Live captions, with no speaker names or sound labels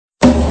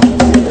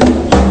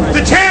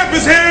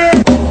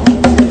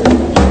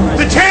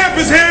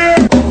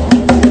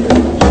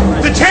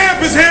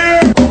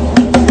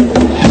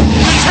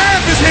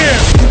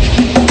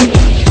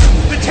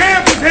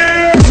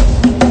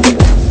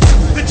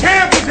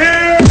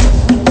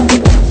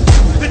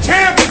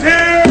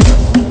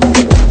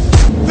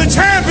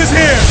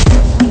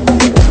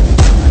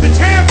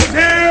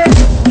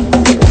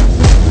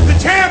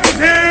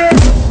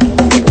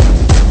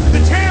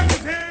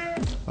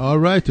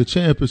right. The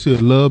champ is here.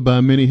 Loved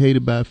by many,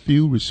 hated by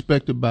few,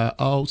 respected by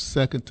all,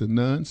 second to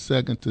none,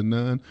 second to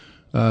none.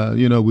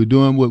 We're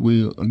doing what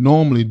we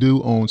normally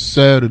do on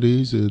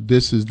Saturdays.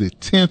 This is the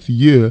 10th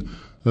year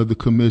of the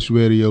Commish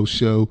radio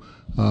show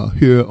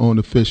here on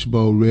the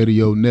Fishbowl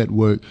Radio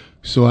Network.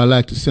 So I'd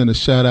like to send a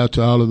shout out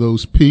to all of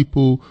those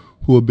people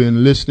who have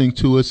been listening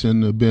to us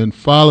and have been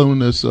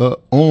following us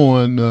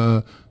on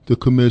the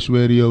Commish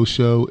radio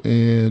show.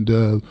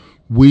 And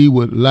we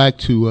would like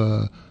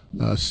to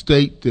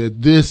state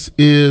that this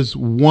is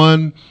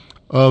one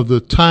of the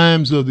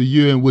times of the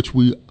year in which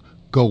we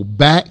go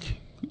back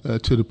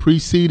to the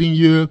preceding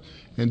year,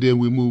 and then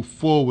we move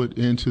forward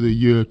into the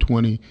year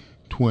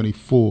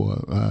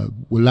 2024.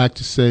 We'd like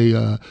to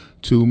say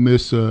to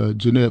Miss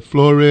Jeanette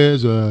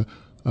Flores,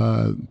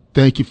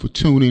 thank you for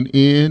tuning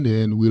in,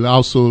 and we'll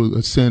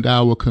also send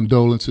our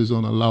condolences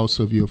on the loss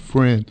of your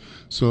friend.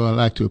 So I'd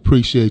like to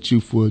appreciate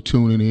you for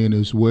tuning in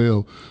as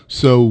well.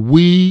 So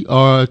we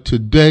are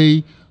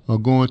today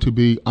going to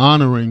be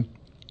honoring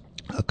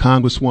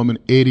Congresswoman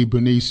Eddie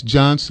Bernice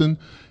Johnson,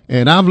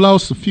 and I've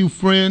lost a few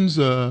friends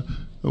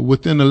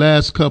within the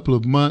last couple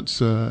of months.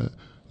 The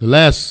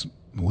last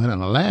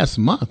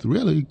month,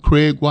 really.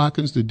 Craig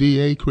Watkins, the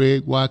DA,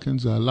 Craig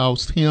Watkins, I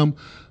lost him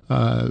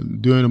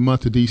during the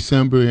month of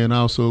December, and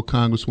also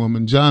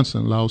Congresswoman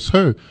Johnson lost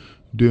her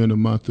during the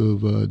month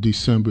of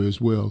December as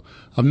well.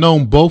 I've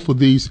known both of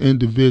these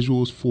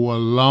individuals for a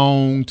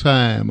long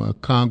time.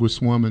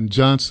 Congresswoman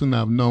Johnson,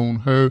 I've known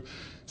her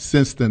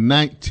since the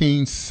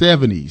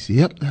 1970s.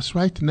 Yep, that's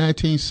right, the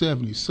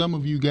 1970s. Some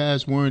of you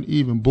guys weren't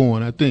even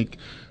born. I think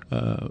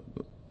our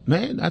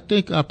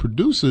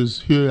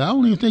producers here, I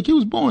don't even think he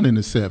was born in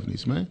the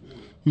 70s, man.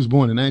 He was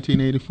born in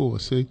 1984,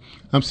 see?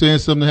 I'm saying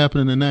something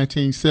happened in the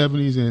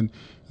 1970s, and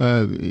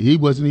he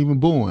wasn't even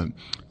born.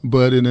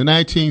 But in the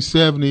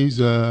 1970s,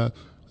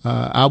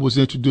 I was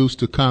introduced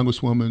to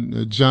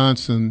Congresswoman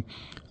Johnson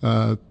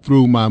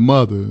through my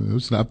mother.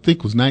 I think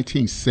it was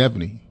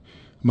 1970.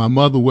 My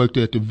mother worked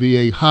at the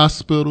VA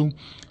hospital,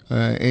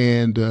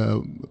 and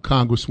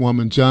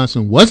Congresswoman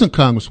Johnson wasn't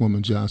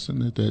Congresswoman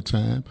Johnson at that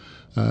time,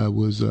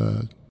 was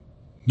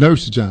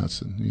Nurse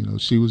Johnson. You know,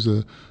 she was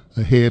a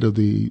head of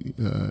the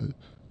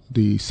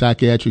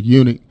psychiatric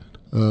unit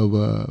of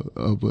a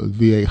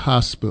VA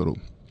hospital.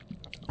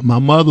 My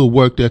mother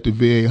worked at the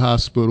VA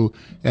hospital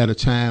at a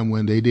time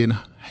when they didn't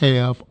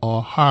have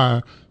or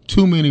hire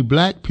too many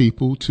black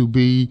people to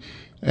be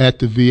at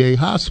the VA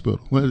hospital.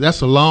 Well,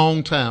 that's a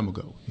long time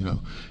ago,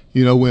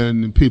 You know,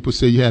 when people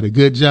say you had a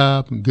good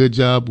job, and good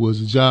job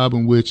was a job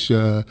in which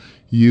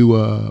you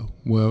were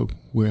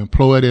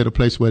employed at a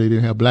place where they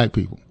didn't have black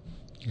people.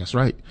 That's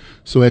right.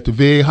 So at the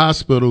VA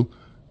hospital,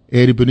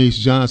 Eddie Bernice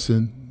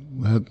Johnson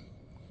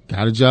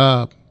got a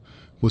job,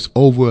 was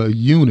over a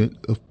unit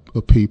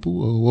of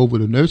people, or over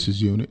the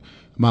nurses unit.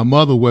 My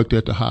mother worked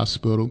at the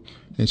hospital,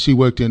 and she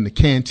worked in the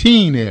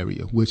canteen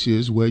area, which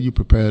is where you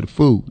prepare the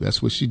food.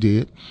 That's what she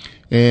did.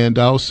 And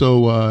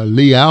also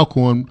Lee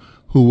Alcorn,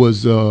 who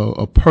was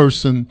a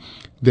person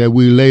that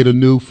we later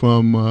knew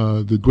from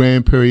the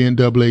Grand Prairie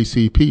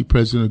NAACP,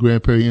 president of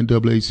Grand Prairie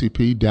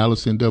NAACP,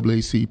 Dallas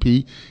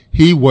NAACP.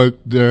 He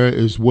worked there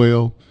as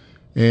well.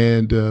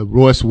 And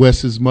Royce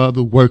West's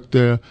mother worked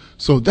there.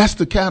 So that's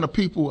the kind of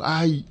people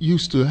I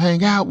used to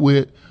hang out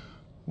with.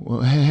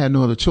 Well, I had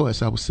no other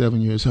choice. I was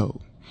 7 years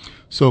old.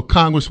 So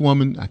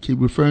Congresswoman, I keep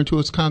referring to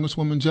her as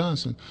Congresswoman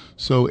Johnson.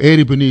 So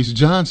Eddie Bernice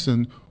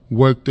Johnson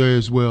worked there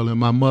as well. And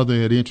my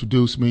mother had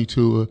introduced me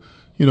to her,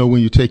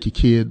 when you take your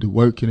kid to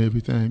work and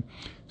everything.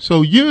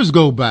 So years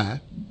go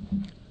by.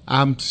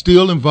 I'm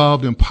still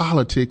involved in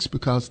politics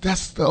because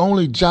that's the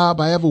only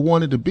job I ever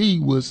wanted to be,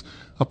 was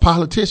a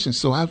politician.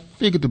 So I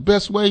figured the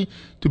best way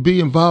to be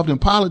involved in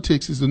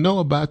politics is to know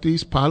about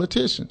these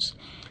politicians.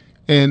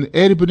 And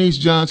Eddie Bernice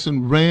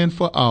Johnson ran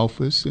for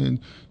office, and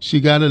she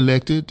got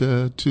elected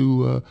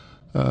to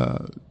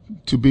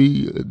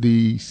be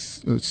the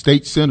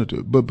state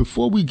senator. But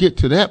before we get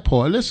to that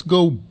part, let's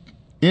go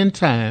in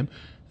time.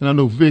 And I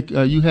know, Vic,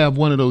 you have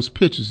one of those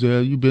pictures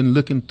there. You've been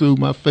looking through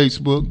my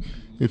Facebook.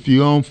 If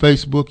you're on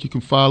Facebook, you can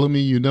follow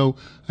me. I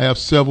have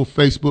several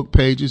Facebook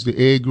pages, the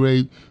Ed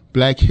Gray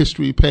Black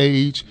History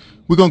page.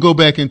 We're going to go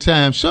back in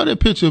time. Show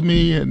that picture of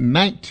me in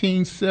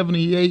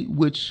 1978,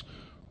 which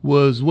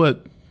was a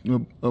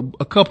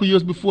couple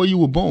years before you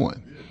were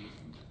born.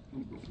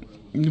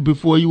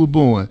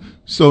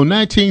 So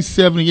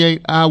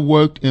 1978, I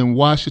worked in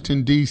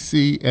Washington,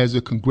 D.C. as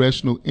a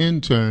congressional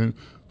intern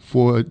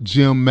for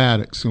Jim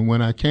Maddox. And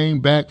when I came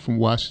back from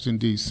Washington,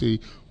 D.C.,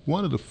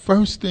 one of the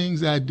first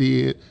things that I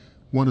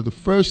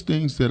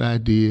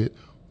did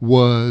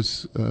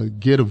was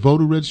get a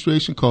voter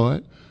registration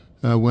card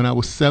when I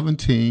was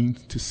 17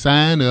 to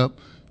sign up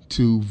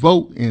to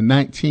vote in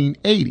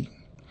 1980.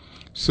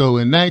 So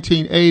in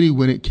 1980,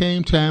 when it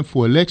came time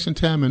for election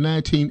time in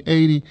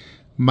 1980,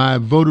 my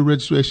voter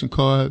registration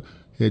card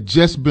had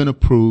just been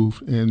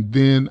approved, and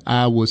then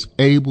I was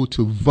able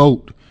to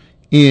vote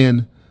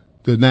in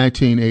the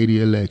 1980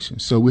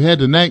 elections. So we had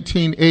the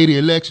 1980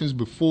 elections.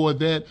 Before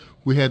that,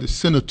 we had the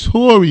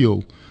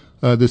senatorial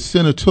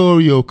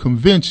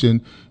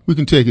convention we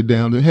can take it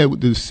down. They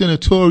had the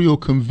senatorial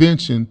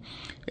convention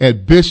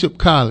at Bishop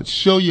College.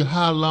 Show you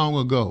how long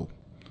ago.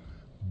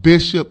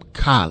 Bishop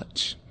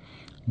College.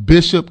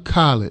 Bishop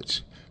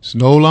College. It's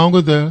no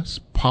longer there. It's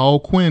Paul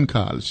Quinn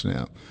College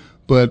now.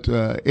 But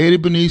Eddie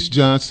Bernice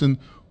Johnson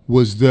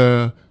was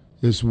there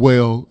as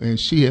well, and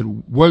she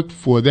had worked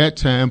for that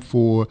time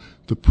for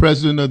the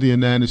President of the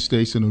United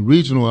States in a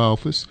regional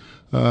office.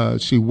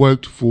 She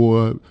worked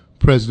for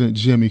President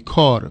Jimmy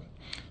Carter.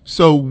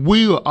 So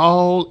we were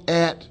all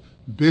at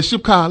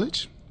Bishop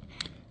College,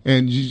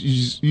 and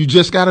you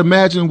just got to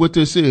imagine what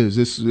this is.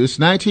 It's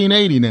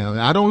 1980 now.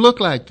 I don't look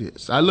like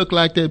this. I look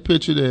like that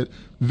picture that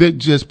Vic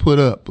just put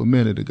up a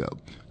minute ago.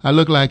 I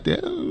look like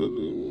that.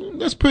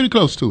 That's pretty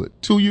close to it.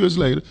 2 years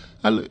later,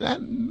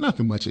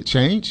 nothing much had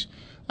changed.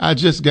 I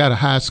just got a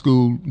high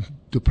school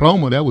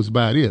diploma. That was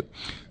about it.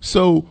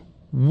 So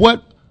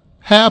what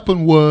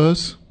happened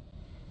was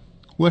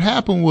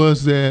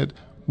that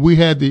we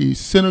had the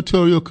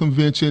senatorial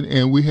convention,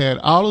 and we had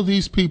all of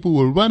these people who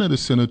were running the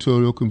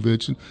senatorial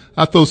convention.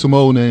 I throw some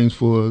old names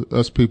for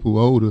us people who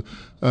are older.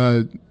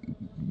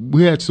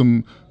 We had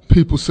some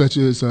people such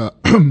as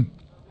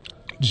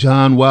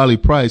John Wiley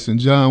Price, and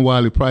John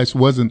Wiley Price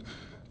wasn't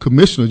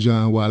Commissioner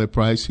John Wiley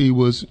Price. He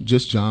was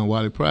just John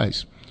Wiley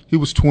Price. He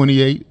was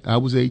 28. I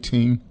was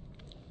 18.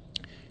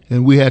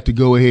 And we had to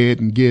go ahead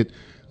and get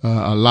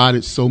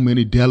allotted so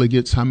many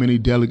delegates, how many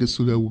delegates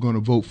that were going to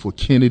vote for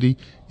Kennedy,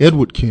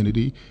 Edward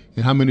Kennedy,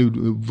 and how many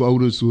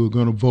voters were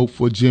going to vote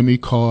for Jimmy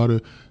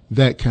Carter,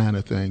 that kind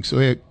of thing. So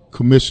we had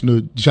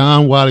Commissioner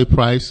John Wiley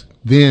Price,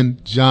 then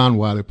John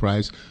Wiley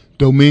Price,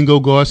 Domingo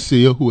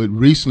Garcia, who had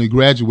recently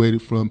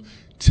graduated from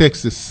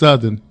Texas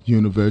Southern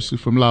University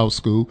from law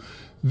school.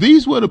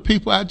 These were the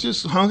people I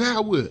just hung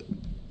out with,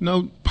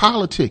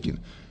 politicking.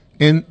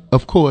 And,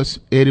 of course,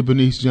 Eddie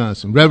Bernice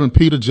Johnson. Reverend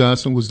Peter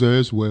Johnson was there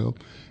as well.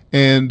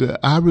 And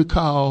I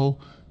recall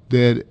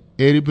that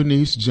Eddie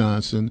Bernice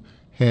Johnson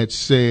had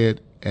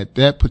said at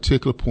that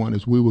particular point,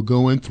 as we were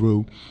going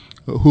through,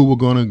 who were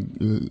going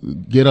to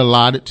get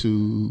allotted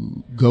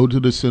to go to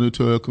the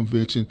senatorial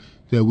convention,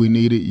 that we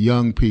needed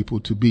young people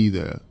to be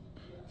there.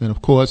 And,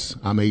 of course,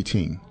 I'm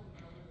 18.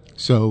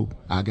 So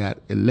I got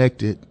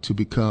elected to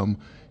become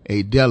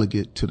a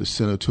delegate to the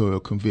senatorial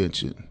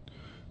convention.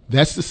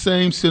 That's the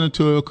same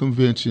senatorial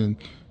convention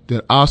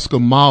that Oscar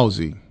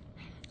Mousy,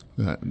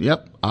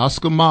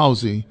 Oscar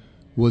Mousy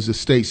was a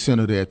state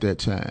senator at that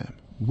time.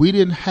 We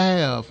didn't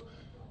have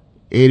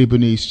Eddie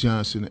Bernice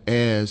Johnson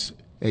as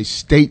a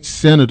state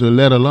senator,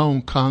 let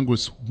alone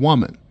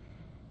congresswoman.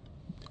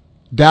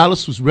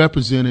 Dallas was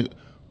represented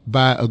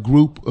by a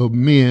group of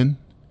men,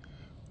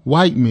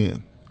 white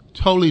men,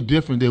 totally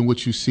different than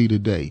what you see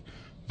today.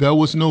 There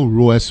was no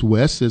Royce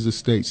West as a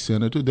state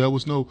senator. There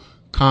was no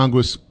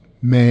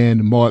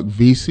Congressman Mark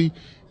Vesey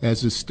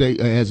as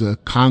a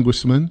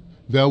congressman.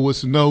 There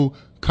was no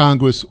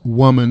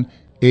Congresswoman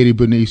Eddie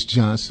Bernice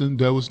Johnson.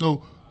 There was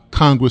no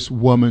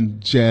Congresswoman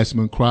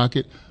Jasmine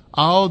Crockett.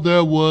 All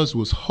there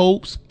was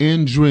hopes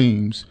and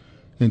dreams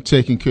and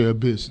taking care of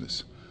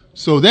business.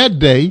 So that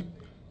day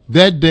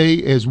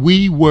as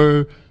we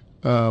were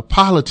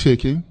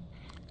politicking,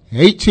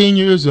 18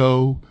 years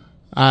old,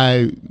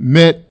 I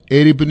met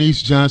Eddie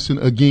Bernice Johnson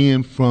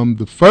again from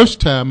the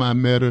first time I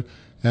met her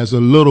as a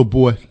little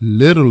boy,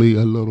 literally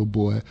a little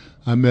boy.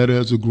 I met her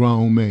as a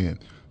grown man.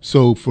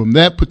 So from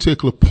that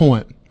particular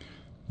point,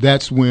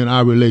 that's when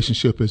our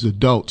relationship as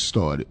adults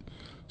started.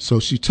 So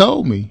she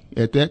told me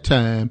at that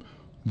time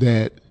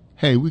that,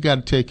 hey, we got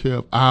to take care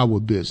of our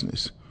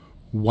business.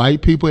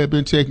 White people have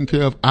been taking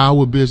care of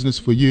our business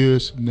for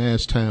years. Now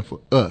it's time for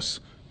us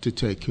to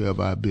take care of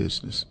our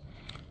business.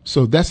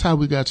 So that's how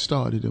we got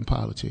started in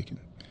politicking.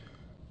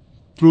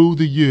 Through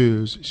the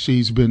years,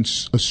 she's been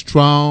a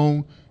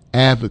strong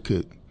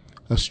advocate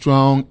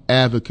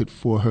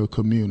for her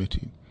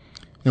community.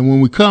 And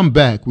when we come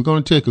back, we're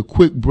going to take a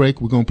quick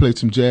break. We're going to play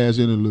some jazz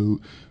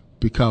interlude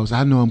because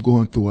I know I'm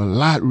going through a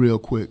lot real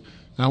quick.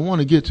 And I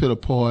want to get to the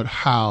part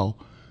how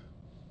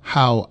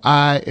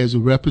I, as a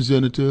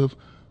representative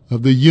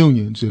of the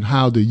unions, and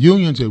how the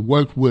unions had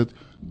worked with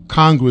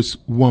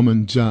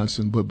Congresswoman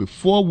Johnson. But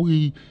before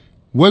we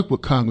worked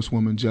with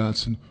Congresswoman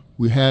Johnson,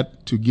 we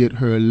had to get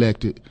her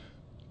elected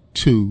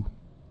to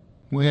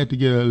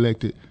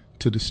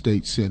the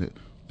state Senate.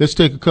 Let's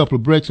take a couple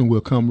of breaks and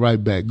we'll come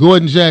right back.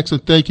 Gordon Jackson,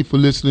 thank you for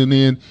listening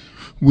in.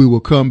 We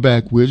will come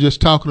back. We're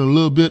just talking a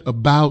little bit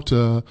about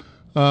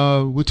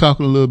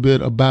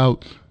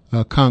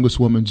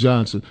Congresswoman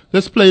Johnson.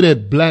 Let's play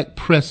that black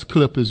press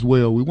clip as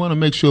well. We want to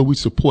make sure we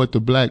support the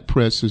black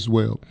press as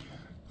well.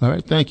 All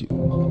right, thank you.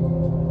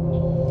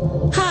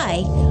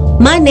 Hi,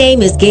 my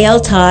name is Gail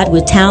Todd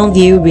with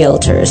Townview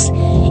Realtors.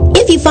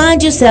 If you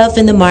find yourself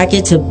in the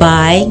market to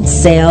buy,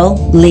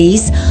 sell,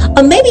 lease,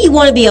 or maybe you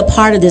want to be a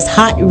part of this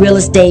hot real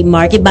estate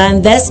market by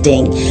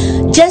investing,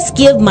 Just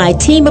give my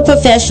team of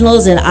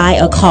professionals and I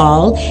a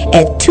call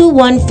at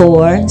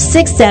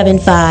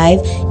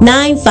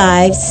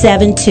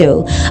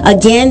 214-675-9572.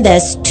 Again,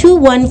 that's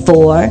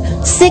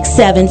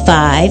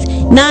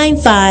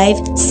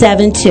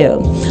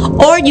 214-675-9572.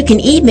 Or you can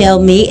email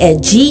me at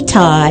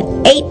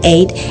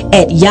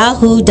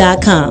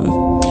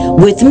gtodd88@yahoo.com.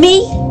 With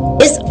me,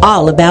 it's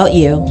all about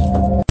you.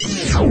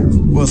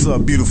 What's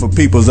up, beautiful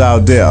peoples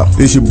out there?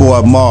 This your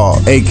boy Mar,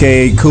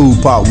 aka Cool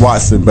Pop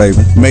Watson, baby.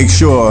 Make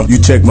sure you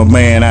check my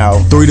man out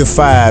 3 to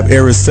 5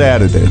 every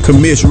Saturday.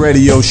 Commish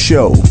Radio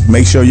Show.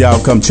 Make sure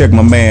y'all come check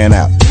my man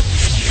out.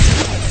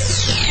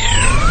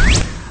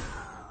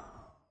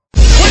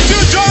 Would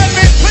you join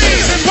me,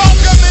 please, and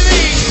welcome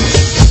me?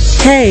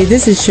 Hey,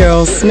 this is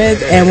Cheryl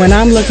Smith, and when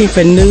I'm looking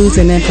for news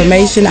and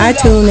information, I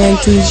tune in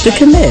to the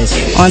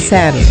Commish on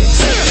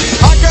Saturdays.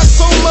 I got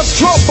so much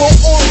trouble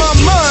on my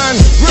mind.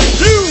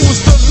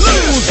 Refuse to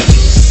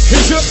lose.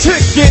 Here's your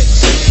ticket.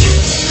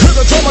 Here's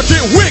the time I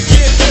get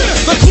wicked.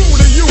 The clue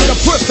to you to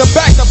push the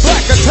back the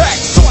black attack.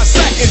 So I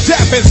sack and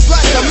dap and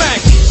slack the Mac.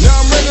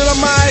 Now I'm ready to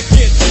mic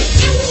it.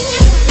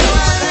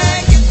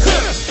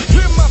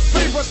 Hear my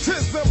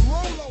favoritism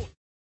roll.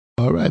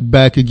 All right,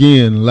 back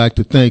again. I'd like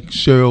to thank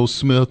Cheryl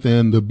Smith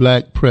and the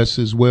Black Press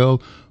as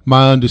well.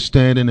 My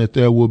understanding that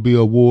there will be an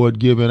award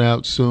given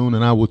out soon,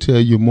 and I will tell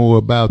you more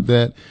about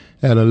that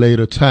at a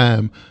later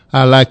time.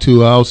 I'd like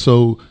to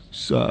also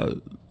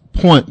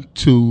point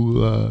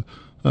to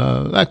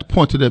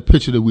that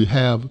picture that we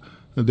have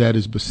that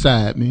is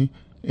beside me.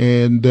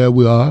 And there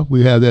we are.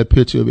 We have that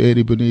picture of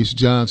Eddie Bernice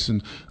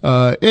Johnson.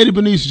 Eddie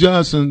Bernice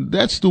Johnson,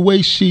 that's the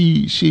way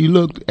she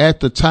looked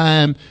at the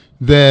time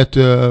that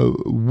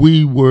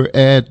we were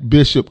at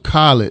Bishop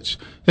College.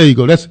 There you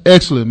go. That's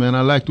excellent, man.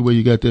 I like the way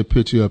you got that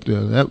picture up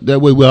there. That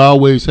way we'll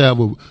always have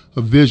a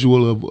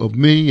visual of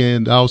me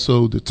and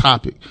also the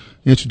topic.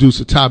 Introduce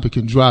a topic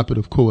and drop it,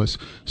 of course.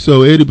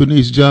 So Eddie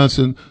Bernice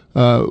Johnson,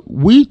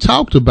 we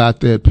talked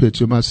about that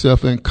picture,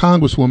 myself and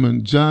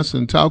Congresswoman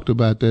Johnson talked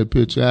about that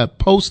picture. I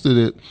posted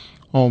it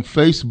on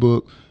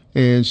Facebook,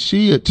 and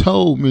she had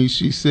told me,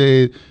 she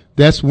said,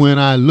 that's when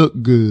I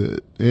look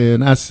good.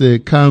 And I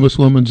said,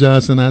 Congresswoman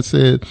Johnson, I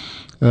said,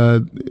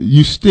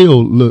 you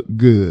still look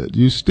good.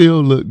 You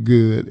still look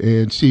good.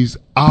 And she's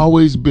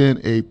always been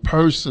a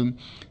person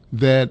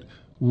that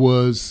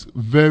was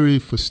very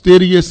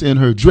fastidious in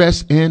her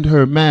dress and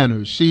her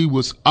manners. She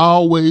was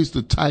always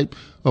the type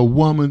of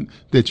woman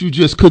that you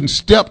just couldn't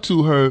step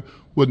to her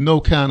with no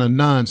kind of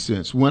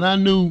nonsense. When I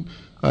knew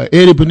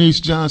Eddie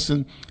Bernice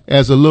Johnson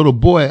as a little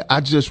boy,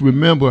 I just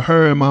remember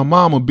her and my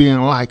mama being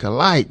alike,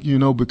 you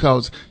know,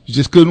 because you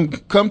just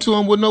couldn't come to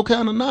him with no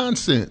kind of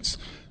nonsense.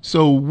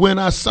 So when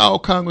I saw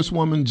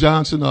Congresswoman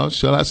Johnson, or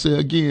shall I say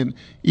again,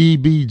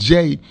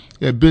 EBJ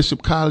at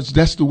Bishop College,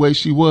 that's the way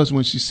she was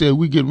when she said,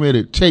 we getting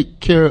ready to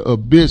take care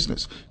of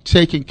business.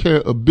 Taking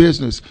care of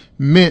business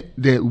meant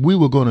that we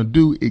were going to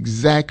do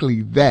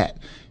exactly that.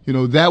 You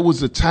know, that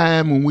was a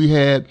time when we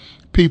had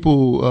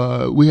people,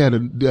 we had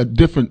a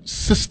different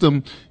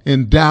system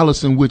in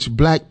Dallas in which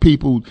black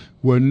people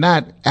were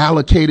not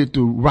allocated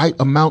the right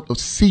amount of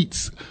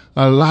seats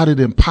allotted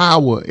in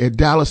power at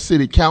Dallas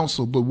City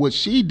Council. But what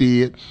she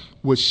did,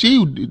 what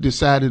she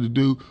decided to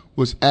do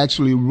was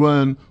actually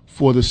run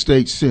for the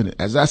state senate.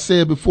 As I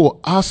said before,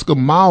 Oscar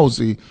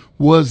Mousy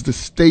was the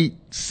state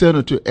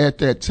senator at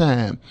that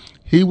time.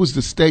 He was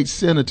the state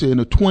senator in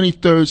the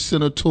 23rd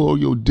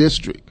senatorial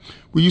district.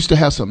 We used to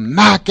have some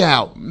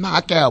knockout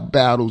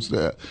battles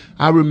there.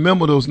 I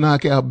remember those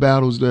knockout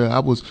battles there. I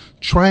was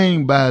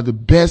trained by the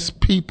best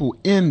people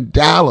in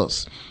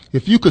Dallas.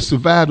 If you could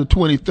survive the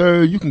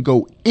 23rd, you can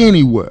go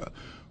anywhere.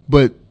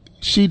 But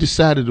she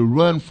decided to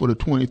run for the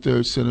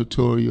 23rd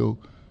senatorial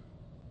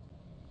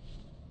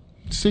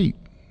seat.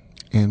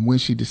 And when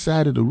she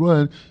decided to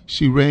run,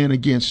 she ran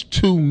against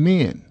two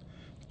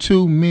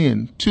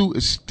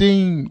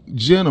esteemed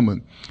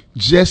gentlemen,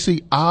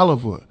 Jesse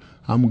Oliver.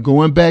 I'm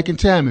going back in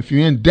time. If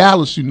you're in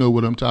Dallas, you know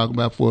what I'm talking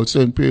about for a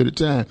certain period of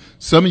time.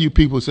 Some of you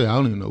people say, I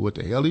don't even know what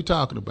the hell he's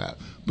talking about.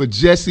 But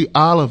Jesse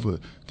Oliver,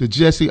 the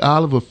Jesse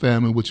Oliver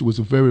family, which was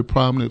a very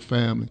prominent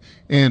family,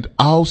 and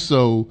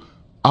also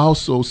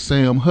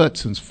Sam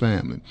Hudson's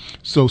family.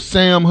 So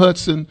Sam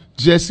Hudson,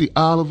 Jesse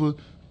Oliver,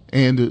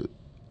 and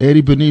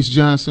Eddie Bernice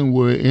Johnson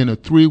were in a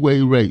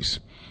three-way race.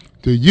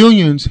 The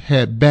unions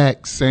had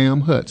backed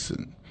Sam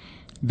Hudson.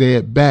 They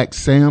had backed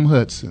Sam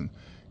Hudson.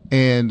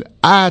 And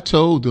I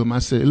told them, I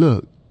said,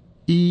 look,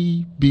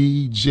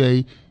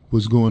 EBJ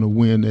was going to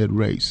win that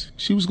race.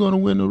 She was going to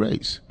win the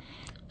race.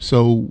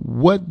 So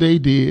what they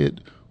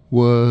did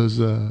was,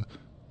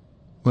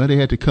 they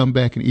had to come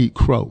back and eat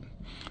crow.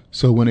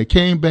 So when they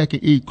came back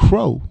and eat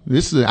crow,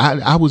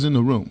 I was in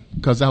the room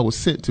because I was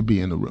sent to be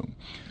in the room.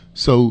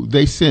 So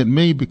they sent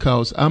me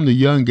because I'm the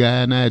young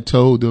guy, and I had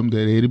told them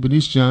that Eddie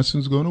Bernice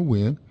Johnson's going to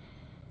win,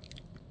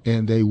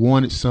 and they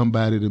wanted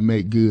somebody to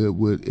make good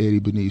with Eddie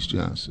Bernice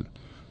Johnson.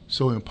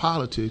 So in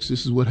politics,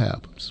 this is what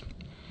happens.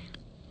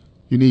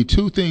 You need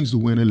two things to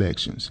win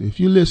elections.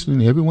 If you're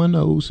listening, everyone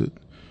knows it.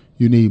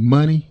 You need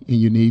money and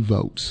you need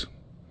votes.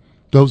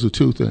 Those are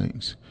two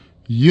things.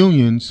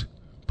 unions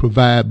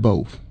provide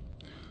both.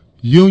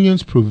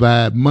 Unions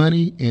provide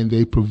money and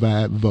they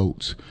provide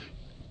votes.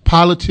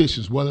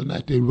 Politicians, whether or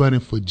not they're running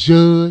for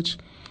judge,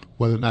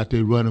 whether or not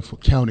they're running for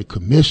county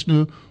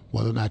commissioner,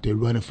 whether or not they're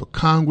running for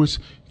Congress,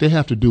 they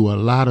have to do a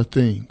lot of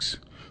things.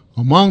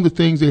 Among the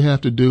things they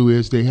have to do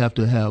is they have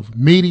to have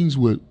meetings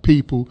with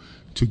people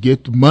to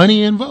get the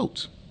money and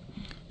votes.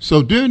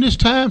 So during this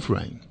time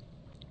frame,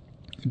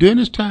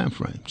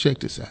 check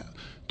this out.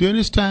 During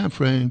this time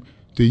frame,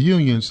 the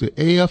unions, the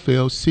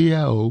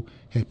AFL-CIO,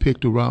 had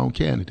picked the wrong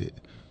candidate.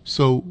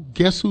 So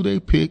guess who they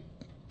picked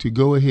to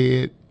go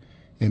ahead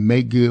and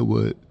make good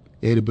with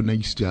Eddie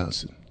Bernice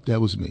Johnson? That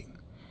was me.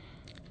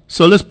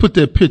 So let's put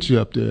that picture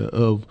up there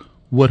of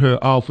what her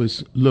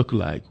office looked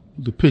like.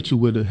 The picture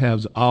where it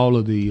has all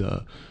of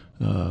the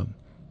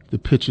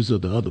pictures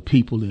of the other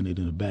people in it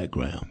in the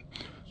background.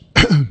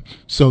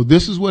 So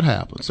this is what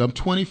happens. I'm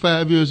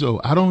 25 years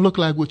old. I don't look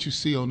like what you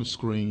see on the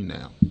screen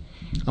now.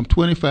 I'm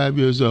 25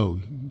 years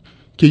old.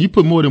 Can you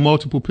put more than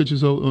multiple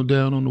pictures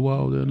down on the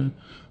wall down there?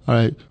 All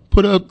right.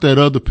 Put up that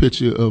other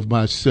picture of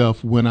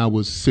myself when I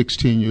was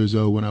 16 years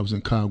old, when I was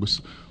in Congress,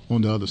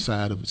 on the other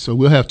side of it. So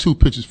we'll have two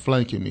pictures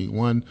flanking me,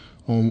 one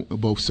on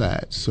both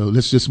sides. So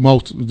let's go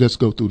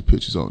through the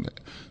pictures on that.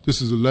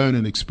 This is a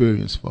learning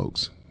experience,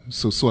 folks.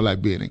 So sort of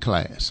like being in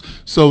class.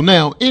 So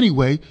now,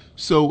 anyway,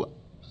 so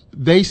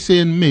they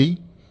send me,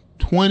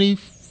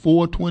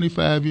 24,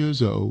 25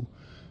 years old.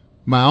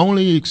 My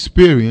only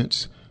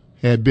experience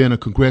had been a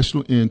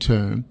congressional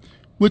intern,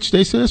 which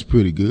they said, that's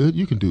pretty good.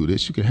 You can do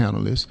this. You can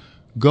handle this.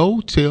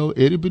 Go tell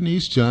Eddie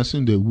Bernice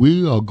Johnson that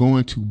we are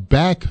going to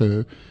back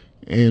her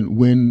and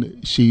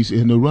when she's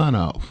in the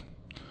runoff.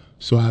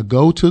 So I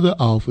go to the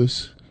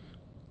office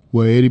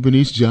where Eddie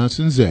Bernice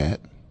Johnson's at,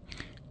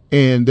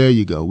 and there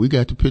you go. We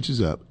got the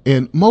pictures up.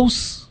 And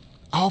most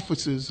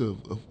offices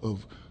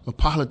of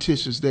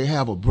politicians, they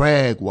have a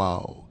brag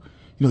wall.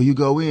 You know, you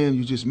go in,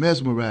 you just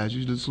mesmerize.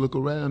 You just look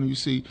around and you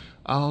see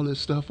all this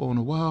stuff on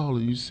the wall,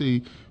 and you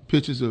see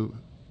pictures of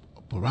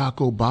Barack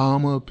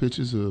Obama,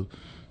 pictures of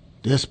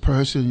this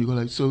person. You go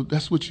like, so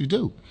that's what you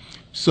do.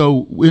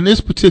 So in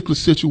this particular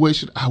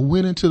situation, I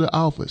went into the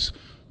office,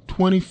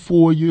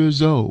 24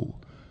 years old,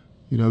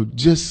 you know,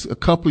 just a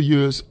couple of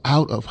years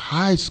out of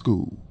high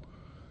school.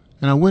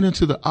 And I went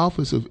into the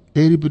office of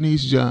Eddie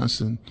Bernice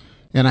Johnson,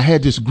 and I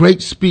had this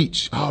great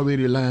speech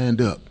already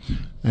lined up.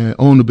 And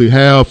on the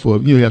behalf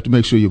of, you have to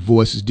make sure your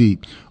voice is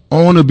deep.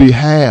 On the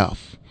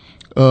behalf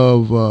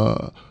of,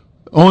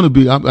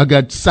 I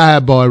got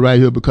sidebar right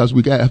here because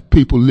we got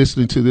people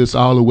listening to this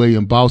all the way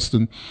in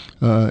Boston,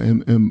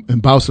 in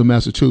Boston,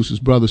 Massachusetts.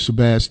 Brother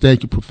Shabazz,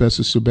 thank you,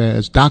 Professor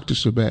Shabazz, Dr.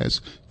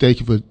 Shabazz, thank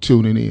you for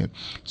tuning in.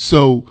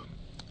 So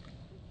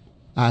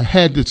I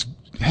had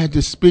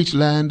this speech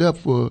lined up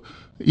for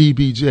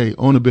EBJ.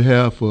 On the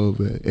behalf of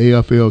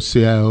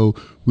AFL-CIO,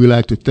 we'd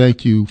like to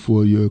thank you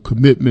for your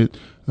commitment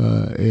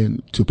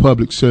and to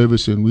public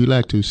service, and we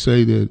like to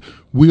say that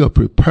we are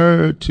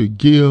prepared to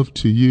give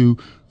to you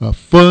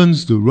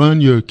funds to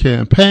run your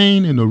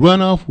campaign in the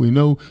runoff. We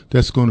know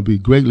that's going to be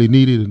greatly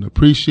needed and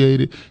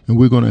appreciated, and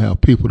we're going to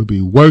have people to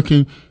be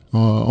working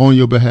on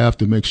your behalf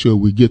to make sure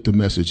we get the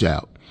message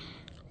out.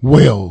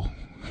 Well,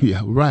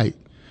 yeah, right.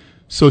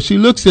 So she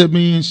looks at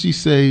me and she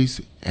says,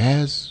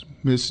 as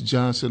Miss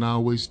Johnson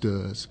always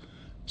does,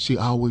 she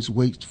always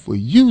waits for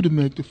you to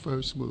make the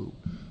first move.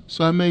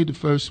 So I made the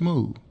first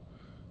move.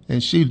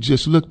 And she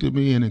just looked at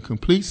me, and in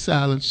complete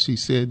silence, she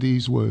said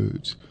these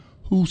words,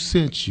 "Who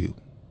sent you?"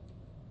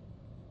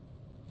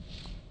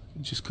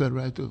 Just cut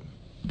right through.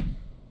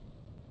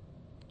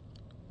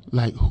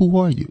 Like, who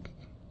are you?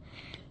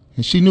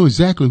 And she knew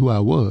exactly who I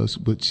was,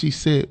 but she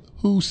said,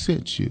 "Who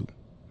sent you?"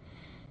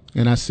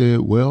 And I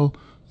said, well,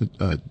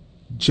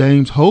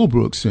 James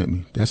Holbrook sent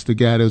me. That's the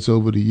guy that's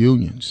over the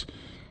unions.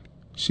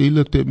 She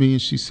looked at me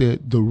and she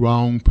said, the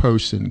wrong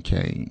person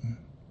came.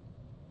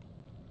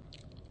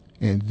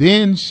 And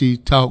then she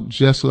talked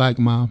just like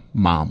my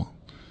mama.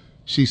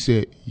 She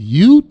said,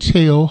 you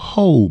tell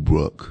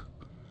Holbrook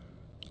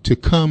to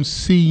come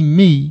see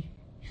me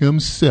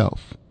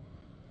himself.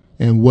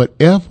 And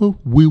whatever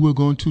we were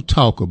going to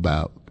talk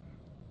about,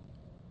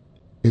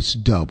 it's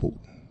doubled.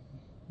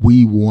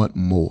 We want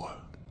more.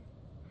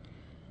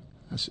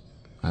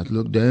 I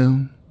looked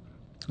down.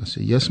 I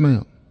said, yes,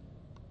 ma'am.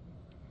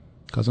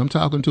 Because I'm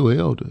talking to an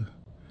elder.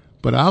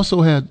 But I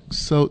also had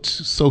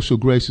social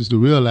graces to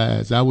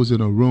realize I was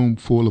in a room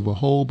full of a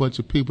whole bunch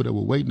of people that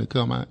were waiting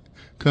to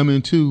come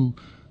into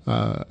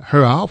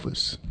her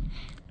office.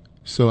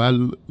 So I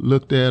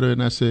looked at her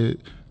and I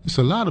said, there's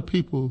a lot of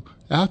people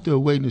out there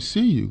waiting to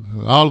see you.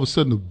 All of a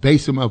sudden, the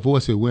bass in my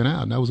voice had went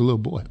out, and I was a little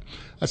boy.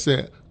 I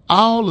said,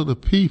 all of the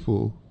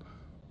people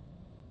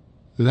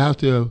that out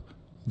there,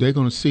 they're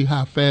going to see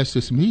how fast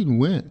this meeting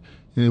went.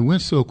 And it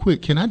went so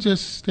quick. Can I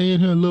just stay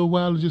in here a little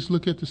while and just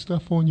look at the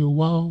stuff on your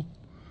wall?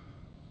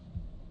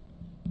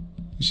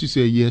 And she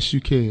said, yes, you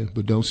can,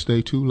 but don't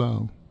stay too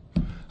long.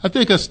 I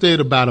think I stayed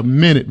about a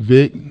minute,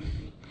 Vic.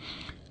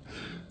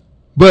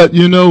 But,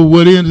 you know,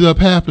 what ended up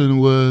happening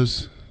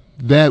was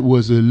that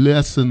was a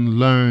lesson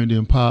learned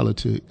in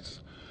politics.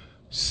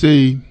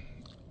 See,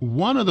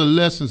 one of the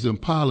lessons in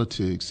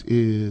politics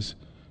is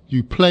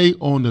you play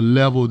on the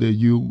level that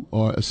you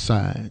are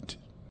assigned.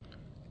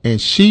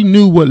 And she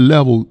knew what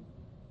level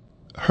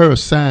her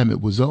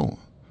assignment was on.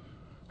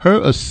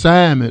 Her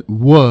assignment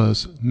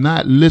was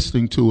not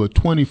listening to a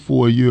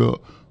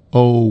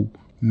 24-year-old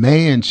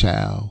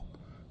man-child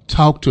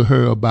talk to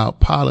her about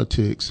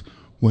politics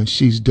when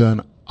she's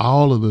done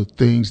all of the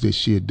things that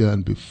she had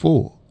done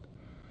before.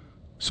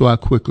 So I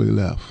quickly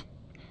left.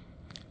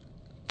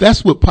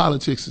 That's what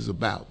politics is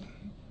about.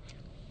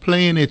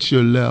 Playing at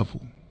your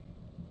level.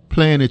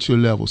 Playing at your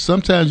level.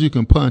 Sometimes you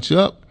can punch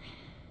up,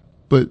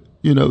 but,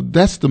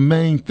 that's the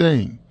main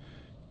thing.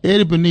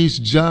 Eddie Bernice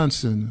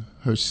Johnson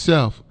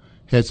herself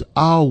has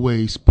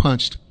always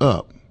punched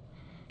up.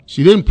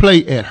 She didn't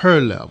play at her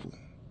level.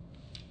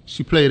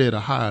 She played at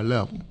a higher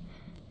level.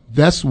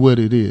 That's what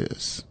it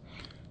is.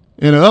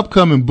 In an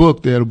upcoming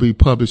book that'll be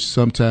published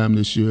sometime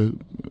this year,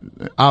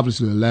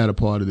 obviously the latter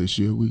part of this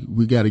year,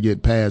 we got to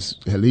get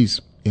past at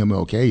least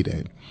MLK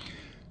Day.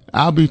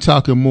 I'll be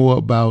talking more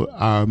about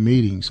our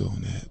meetings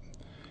on that.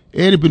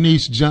 Eddie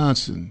Bernice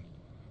Johnson,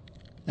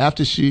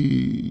 after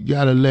she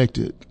got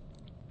elected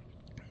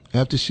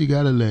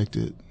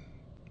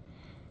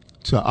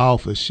to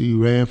office, she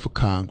ran for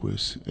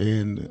Congress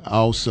and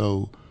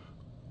also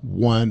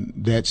won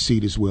that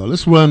seat as well.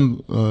 Let's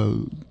run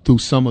through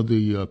some of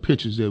the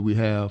pictures that we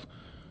have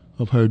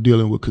of her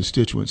dealing with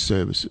constituent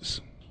services.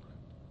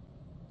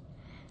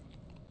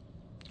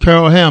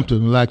 Carol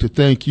Hampton, I'd like to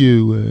thank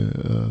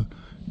you,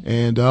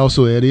 and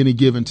also at any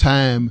given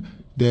time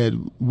that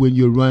when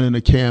you're running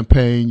a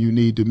campaign, you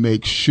need to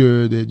make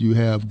sure that you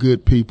have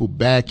good people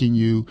backing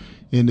you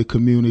in the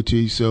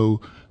community. So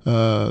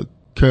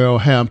Carol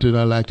Hampton,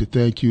 I'd like to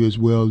thank you as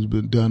well. Has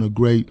been done a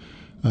great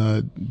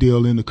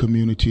deal in the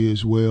community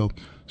as well.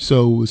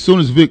 So as soon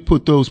as Vic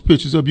put those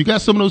pictures up, you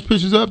got some of those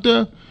pictures up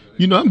there?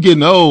 I'm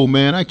getting old,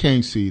 man. I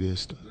can't see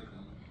this stuff.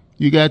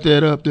 You got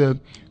that up there?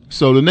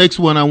 So the next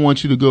one I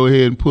want you to go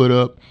ahead and put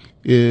up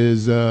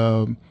is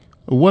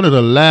one of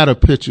the latter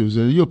pictures,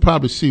 and you'll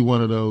probably see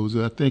one of those.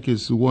 I think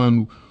it's the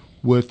one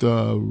with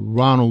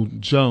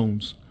Ronald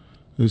Jones.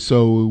 And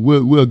so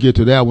we'll get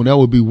to that one. That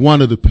would be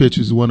one of the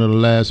pictures, one of the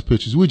last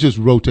pictures. We just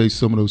rotate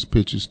some of those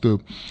pictures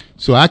through.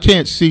 So I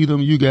can't see them.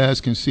 You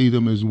guys can see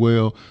them as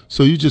well.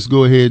 So you just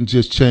go ahead and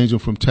just change them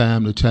from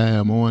time to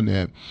time on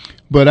that.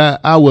 But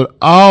I would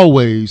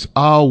always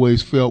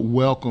felt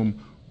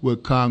welcome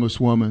with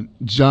Congresswoman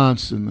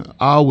Johnson.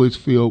 I always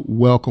feel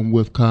welcome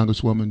with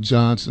Congresswoman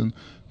Johnson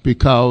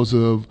because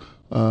of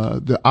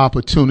the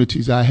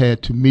opportunities I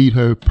had to meet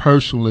her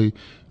personally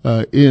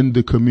in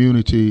the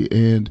community.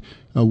 And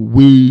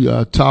we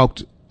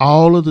talked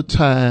all of the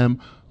time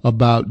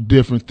about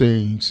different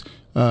things.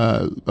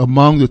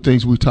 Among the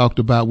things we talked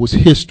about was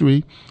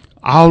history.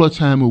 All the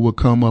time it would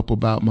come up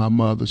about my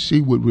mother. She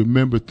would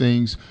remember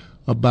things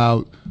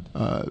about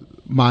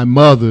my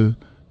mother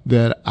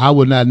that I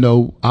would not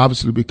know,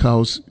 obviously,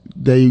 because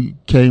they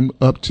came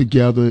up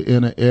together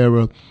in an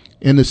era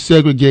in the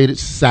segregated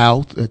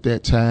South at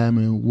that time,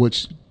 and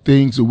which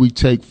things that we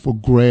take for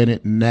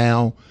granted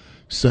now,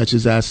 such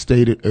as I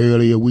stated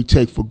earlier, we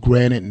take for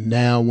granted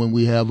now when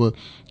we have a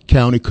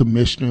county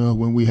commissioner,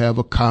 when we have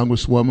a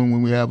congresswoman,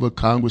 when we have a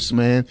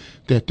congressman,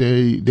 that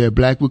they're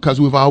black, because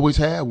we've always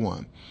had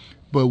one.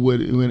 But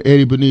when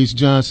Eddie Bernice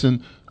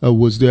Johnson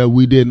was there,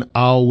 we didn't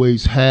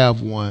always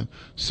have one.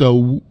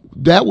 So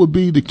that would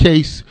be the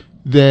case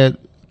that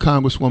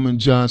Congresswoman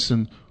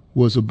Johnson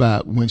was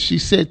about. When she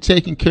said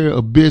taking care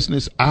of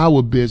business,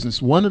 our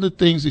business, one of the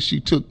things that she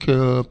took care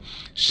of,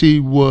 she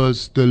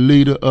was the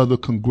leader of the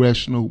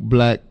Congressional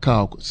Black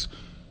Caucus.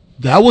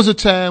 That was a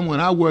time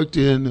when I worked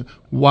in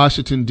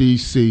Washington,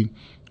 D.C.,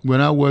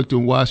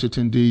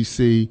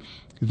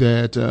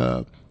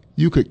 that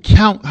you could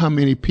count how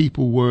many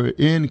people were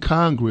in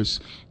Congress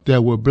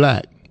that were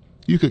black.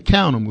 You could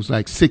count them. It was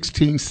like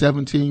 16,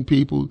 17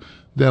 people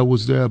that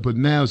was there, but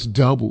now it's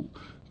doubled.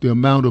 The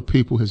amount of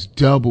people has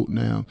doubled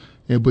now.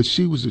 But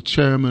she was the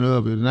chairman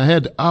of it. And I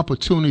had the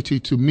opportunity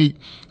to meet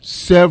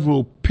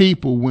several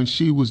people when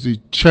she was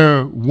the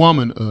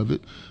chairwoman of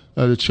it,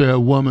 the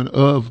chairwoman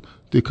of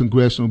the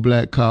Congressional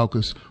Black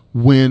Caucus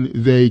when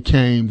they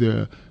came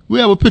there. We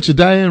have a picture of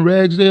Diane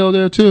Ragsdale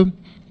there too,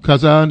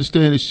 because I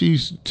understand that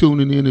she's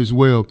tuning in as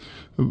well.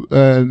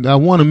 And I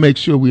want to make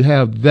sure we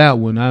have that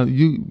one.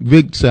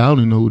 Vic said, I don't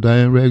even know who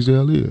Diane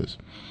Ragsdale is.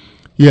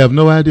 You have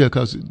no idea,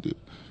 because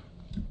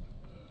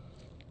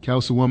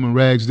Councilwoman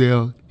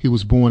Ragsdale, he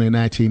was born in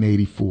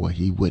 1984.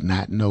 He would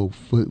not know.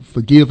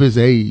 Forgive his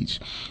age.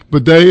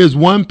 But there is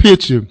one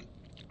picture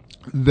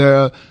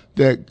there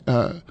that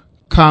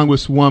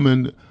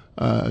Congresswoman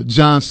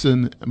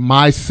Johnson,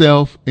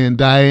 myself, and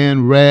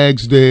Diane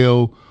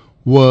Ragsdale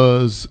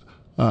was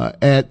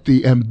at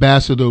the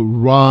Ambassador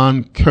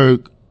Ron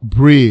Kirk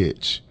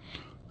Bridge.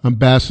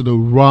 Ambassador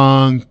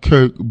Ron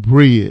Kirk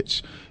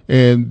Bridge.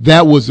 And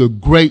that was a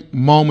great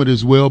moment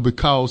as well,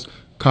 because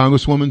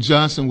Congresswoman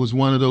Johnson was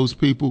one of those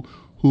people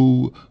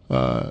who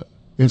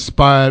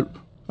inspired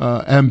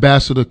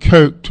Ambassador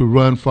Kirk to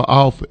run for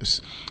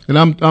office. And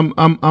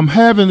I'm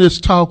having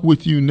this talk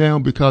with you now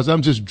because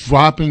I'm just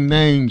dropping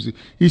names.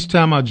 Each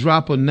time I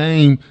drop a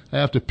name, I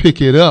have to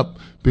pick it up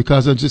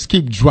because I just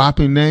keep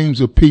dropping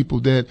names of people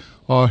that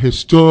are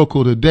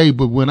historical today.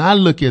 But when I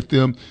look at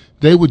them,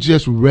 they were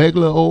just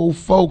regular old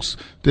folks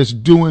that's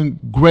doing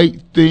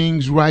great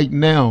things right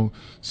now,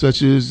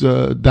 such as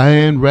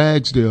Diane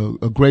Ragsdale,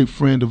 a great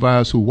friend of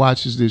ours who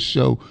watches this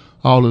show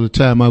all of the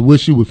time. I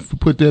wish you would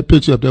put that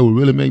picture up. That would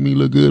really make me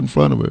look good in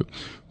front of her.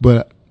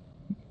 But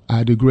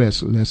I digress.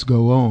 So let's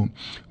go on.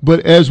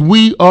 But as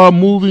we are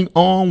moving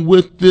on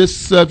with this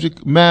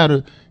subject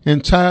matter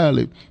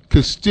entirely,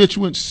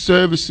 constituent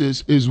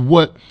services is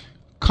what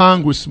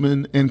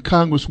congressmen and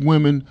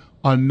congresswomen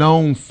are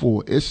known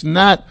for. It's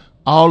not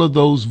all of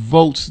those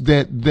votes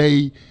that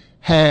they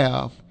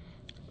have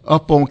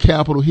up on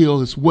Capitol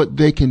Hill. It's what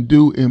they can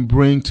do and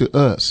bring to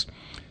us.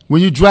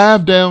 When you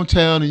drive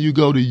downtown and you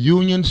go to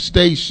Union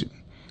Station,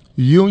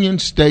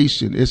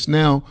 it's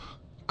now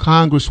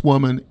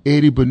Congresswoman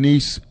Eddie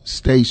Bernice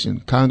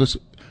Station,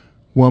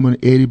 Congresswoman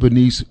Eddie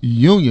Bernice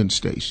Union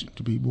Station,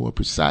 to be more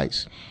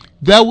precise.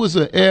 That was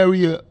an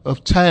area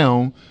of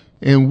town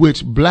in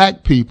which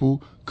black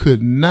people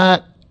could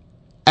not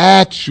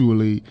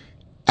actually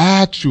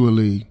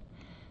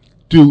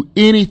do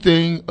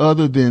anything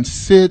other than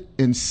sit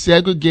in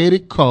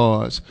segregated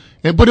cars.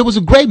 But it was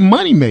a great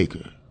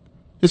moneymaker.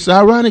 It's the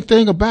ironic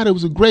thing about it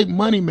was a great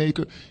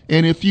moneymaker.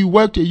 And if you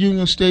worked at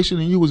Union Station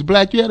and you was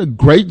black, you had a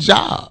great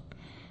job.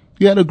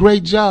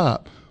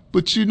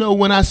 But you know,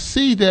 when I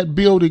see that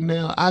building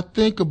now, I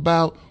think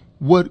about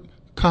what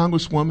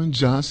Congresswoman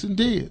Johnson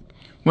did.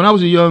 When I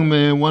was a young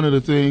man, one of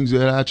the things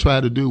that I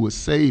tried to do was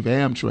save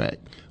Amtrak.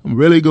 I'm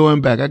really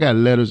going back. I got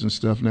letters and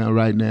stuff now,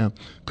 right now,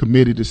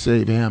 committee to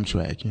save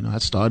Amtrak. You know, I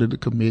started the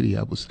committee.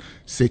 I was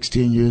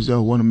 16 years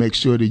old. Want to make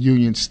sure the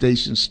Union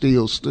Station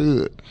still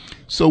stood.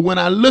 So when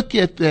I look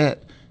at that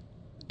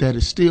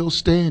is still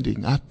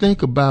standing, I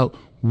think about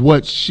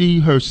what she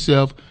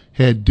herself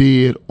had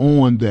did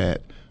on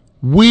that.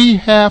 We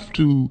have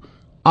to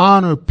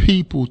honor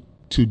people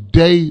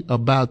today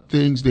about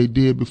things they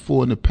did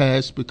before in the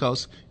past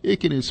because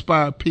it can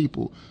inspire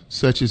people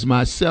such as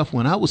myself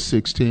when I was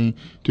 16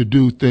 to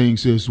do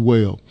things as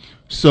well.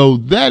 So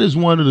that is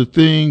one of the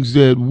things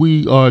that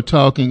we are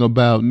talking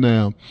about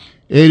now.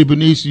 Eddie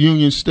Bernice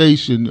Union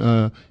Station,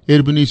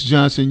 Eddie Bernice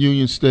Johnson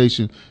Union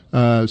Station.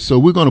 So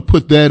we're going to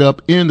put that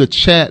up in the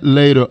chat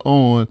later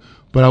on,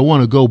 but I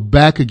want to go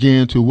back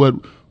again to what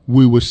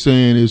we were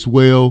saying as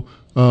well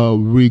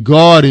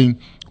regarding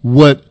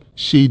what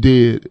she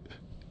did.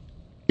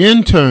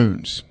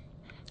 Interns,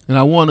 and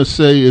I want to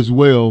say as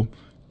well,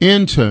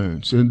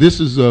 interns, and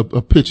this is a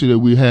picture that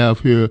we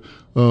have here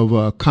of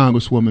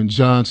Congresswoman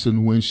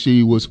Johnson when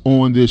she was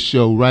on this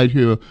show, right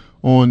here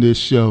on this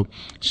show.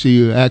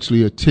 She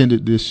actually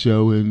attended this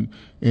show, and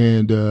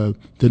the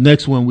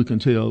next one we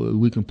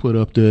can put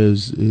up there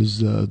is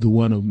the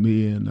one of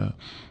me and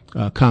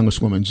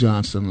Congresswoman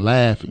Johnson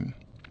laughing.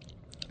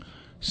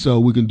 So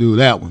we can do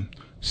that one.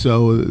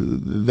 So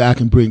that I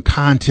can bring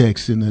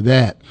context into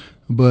that.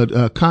 But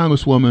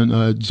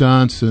Congresswoman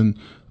Johnson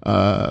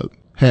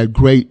had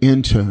great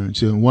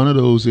interns, and one of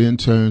those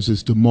interns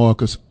is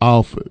DeMarcus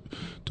Alford.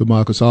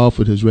 DeMarcus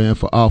Alford has ran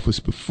for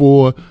office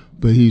before,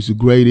 but he's a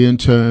great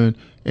intern,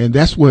 and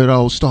that's where it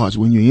all starts.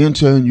 When you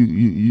intern,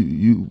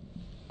 you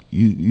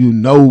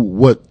know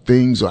what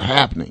things are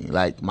happening.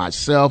 Like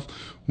myself,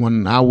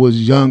 when I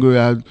was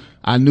younger,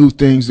 I knew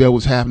things that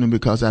was happening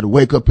because I'd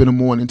wake up in the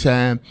morning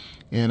time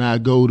and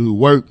I'd go to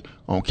work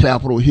on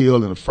Capitol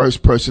Hill, and the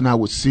first person I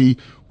would see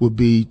would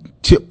be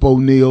Tip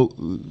O'Neill.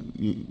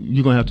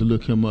 You're going to have to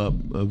look him up,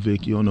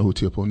 Vic. You don't know who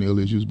Tip O'Neill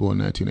is. He was born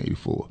in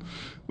 1984.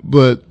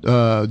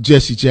 But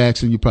Jesse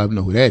Jackson, you probably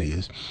know who that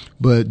is.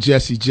 But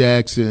Jesse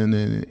Jackson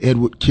and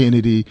Edward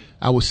Kennedy,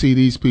 I would see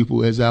these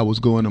people as I was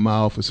going to my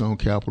office on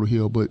Capitol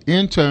Hill. But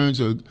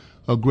interns are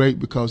great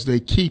because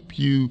they keep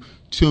you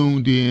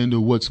tuned in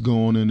to what's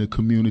going on in the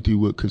community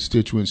with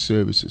constituent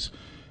services.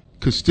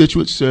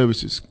 Constituent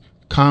services,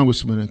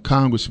 congressmen and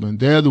congressmen,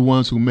 they're the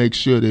ones who make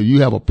sure that you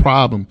have a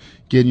problem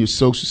getting your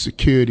Social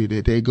Security,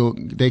 that they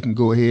can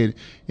go ahead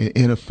and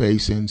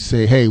interface and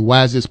say, hey,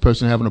 why is this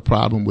person having a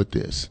problem with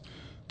this?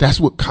 That's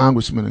what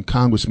congressmen and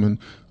congresswomen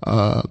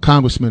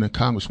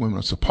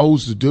are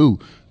supposed to do.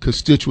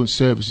 Constituent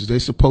services, they're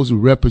supposed to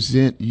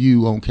represent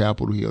you on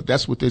Capitol Hill.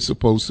 That's what they're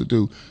supposed to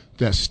do.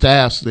 Their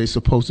staffs, they're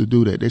supposed to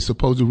do that. They're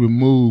supposed to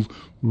remove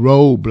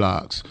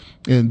roadblocks,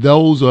 and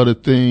those are the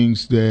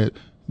things that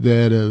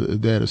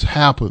has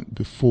happened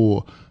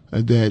before,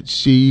 that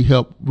she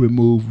helped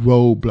remove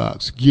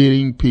roadblocks,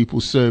 getting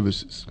people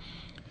services.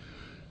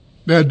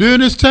 Now, during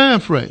this time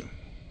frame,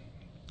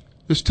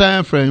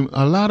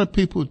 a lot of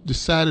people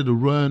decided to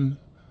run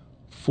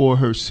for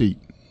her seat.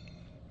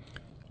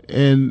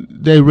 And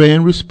they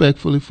ran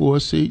respectfully for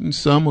a seat, and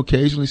some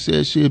occasionally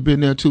said she had been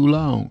there too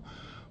long.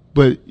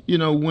 But, you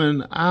know,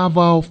 when I've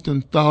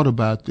often thought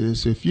about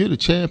this, if you're the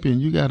champion,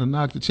 you got to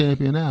knock the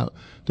champion out.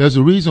 There's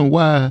a reason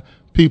why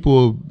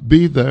people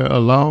be there a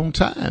long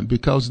time,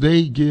 because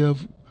they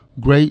give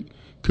great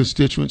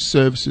constituent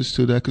services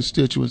to their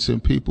constituents,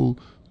 and people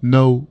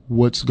know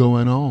what's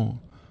going on.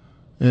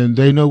 And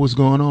they know what's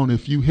going on.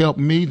 If you help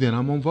me, then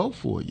I'm going to vote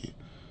for you.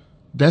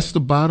 That's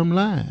the bottom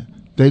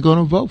line. They're going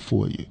to vote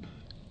for you.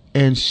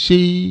 And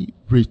she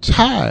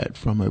retired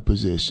from her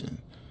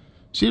position.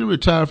 She didn't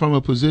retire from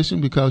her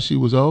position because she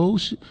was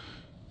old.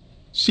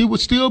 She would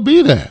still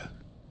be there.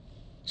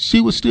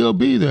 She would still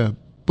be there.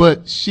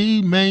 But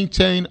she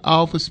maintained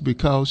office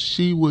because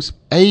she was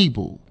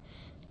able,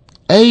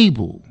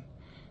 and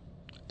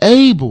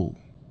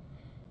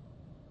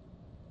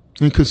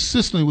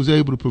consistently was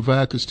able to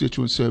provide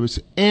constituent service,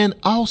 and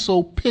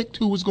also picked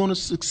who was going to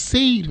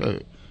succeed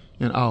her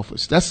in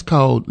office. That's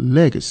called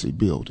legacy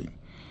building.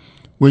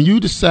 When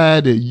you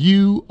decide that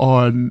you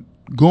are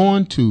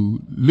going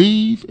to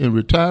leave and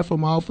retire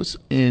from office,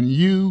 and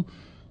you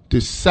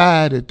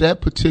decide at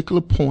that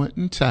particular point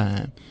in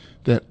time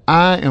that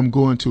I am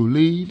going to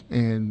leave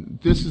and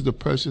this is the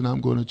person I'm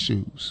going to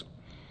choose.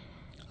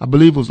 I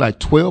believe it was like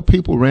 12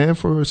 people ran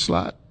for her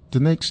slot the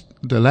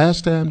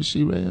last time that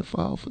she ran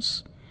for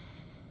office.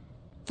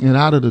 And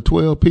out of the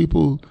 12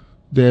 people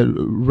that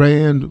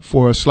ran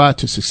for a slot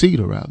to succeed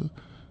her, rather,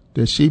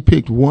 that she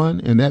picked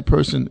one and that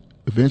person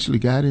eventually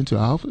got into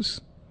office.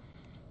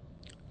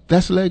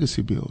 That's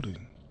legacy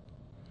building.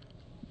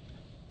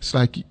 It's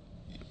like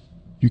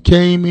you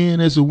came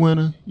in as a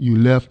winner, you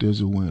left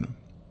as a winner.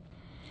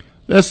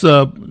 Let's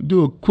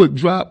do a quick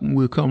drop and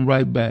we'll come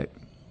right back.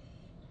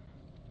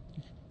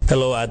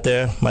 Hello out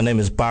there. My name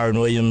is Byron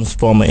Williams,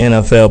 former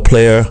NFL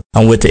player.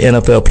 I'm with the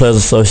NFL Players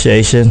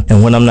Association,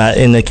 and when I'm not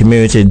in the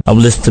community, I'm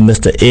listening to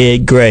Mr.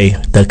 Ed Gray,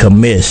 the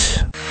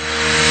Commish.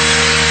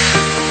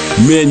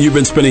 Men, you've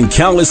been spending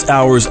countless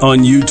hours on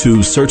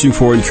YouTube searching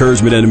for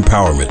encouragement and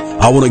empowerment.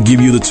 I want to give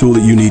you the tool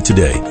that you need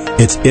today.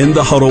 It's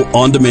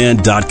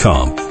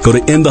InTheHuddleOnDemand.com. Go to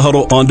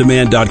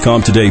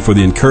InTheHuddleOnDemand.com today for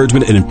the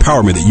encouragement and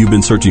empowerment that you've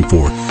been searching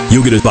for.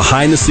 You'll get a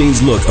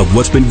behind-the-scenes look of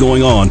what's been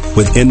going on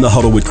with In the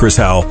Huddle with Chris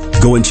Howell.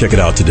 Go and check it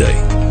out today.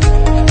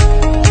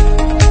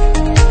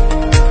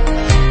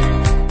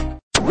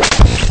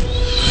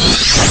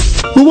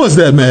 Who was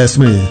that masked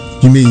man?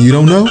 You mean you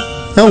don't know?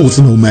 That was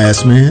no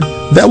masked man.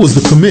 That was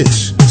the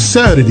Commish.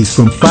 Saturdays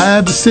from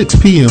 5 to 6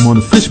 p.m. on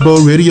the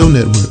Fishbowl Radio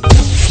Network.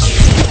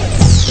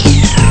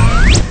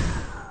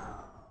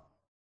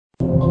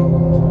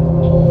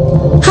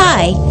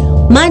 Hi,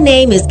 my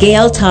name is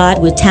Gail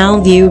Todd with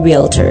Townview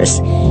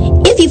Realtors.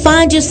 If you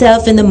find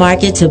yourself in the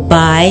market to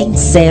buy,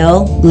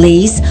 sell,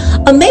 lease,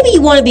 or maybe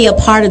you want to be a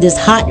part of this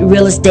hot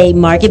real estate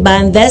market by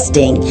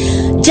investing,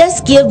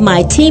 just give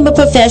my team of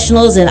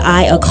professionals and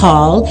I a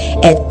call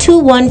at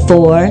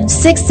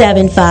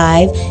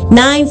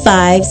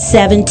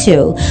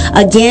 214-675-9572.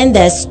 Again,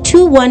 that's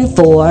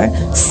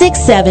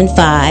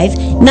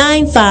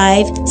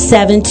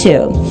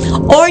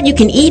 214-675-9572. Or you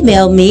can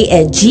email me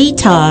at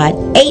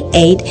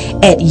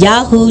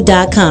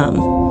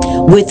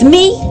gtodd88@yahoo.com. With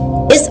me,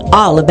 it's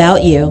all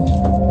about you.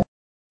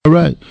 All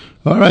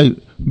right.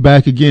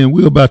 Back again.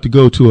 We're about to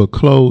go to a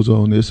close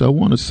on this. I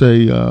want to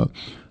say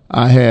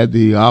I had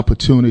the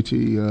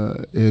opportunity,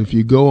 and if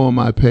you go on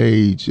my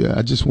page,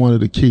 I just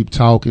wanted to keep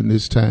talking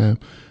this time.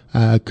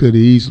 I could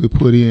easily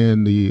put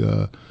in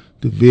the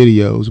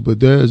videos, but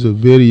there's a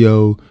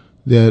video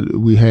that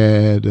we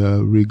had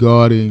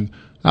regarding,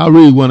 I'll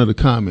read one of the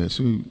comments,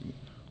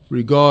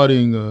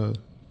 regarding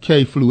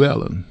K.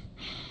 Fluellen.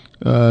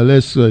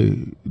 Let's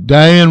see,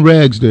 Diane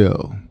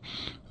Ragsdale,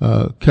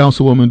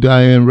 Councilwoman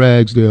Diane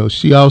Ragsdale,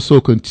 she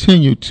also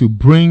continued to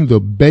bring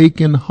the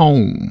bacon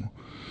home.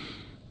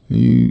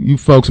 You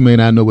folks may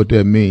not know what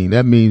that means.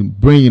 That means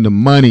bringing the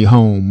money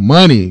home,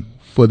 money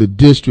for the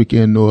district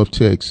in North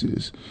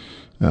Texas,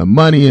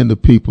 money in the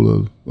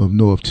people of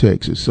North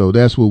Texas. So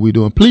that's what we're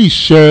doing. Please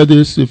share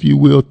this if you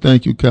will.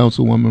 Thank you,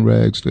 Councilwoman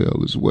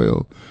Ragsdale, as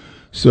well.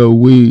 So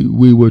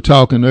we were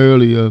talking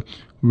earlier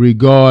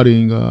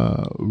regarding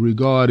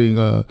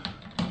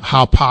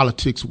how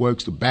politics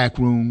works, the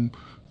backroom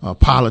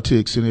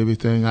politics and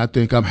everything. I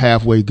think I'm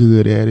halfway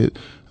good at it.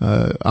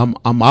 I'm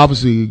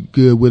obviously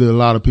good with it. A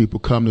lot of people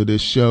come to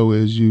this show,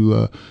 as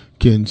you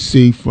can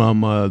see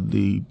from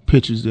the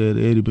pictures that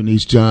Eddie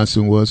Bernice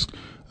Johnson was,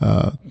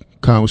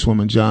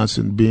 Congresswoman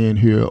Johnson being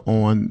here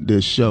on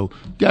this show.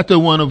 Got the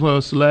one of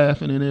us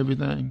laughing and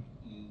everything.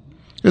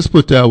 Let's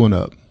put that one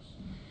up.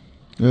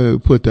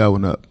 Put that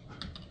one up.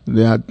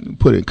 Then I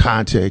put in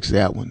context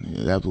that one.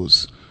 That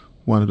was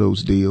one of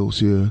those deals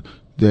here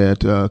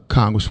that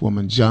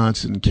Congresswoman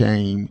Johnson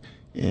came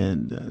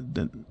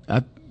and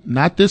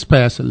not this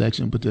past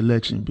election, but the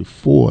election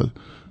before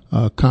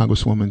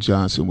Congresswoman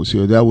Johnson was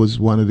here. That was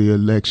one of the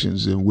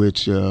elections in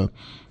which,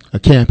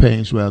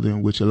 campaigns rather,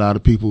 in which a lot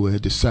of people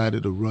had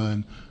decided to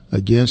run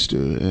against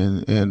her,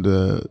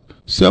 and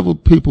several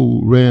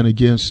people ran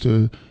against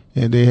her.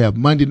 And they have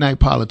Monday Night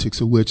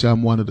Politics, of which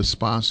I'm one of the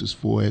sponsors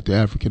for at the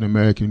African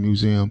American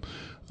Museum.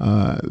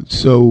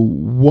 So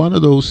one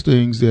of those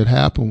things that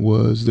happened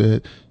was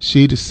that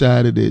she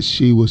decided that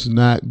she was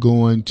not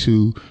going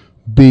to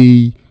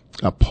be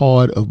a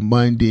part of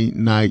Monday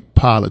night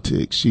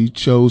politics. She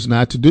chose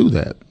not to do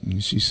that.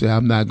 She said,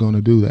 I'm not going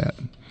to do that.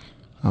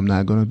 I'm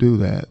not going to do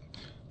that.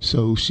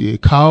 So she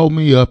had called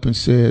me up and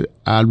said,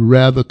 I'd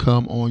rather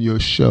come on your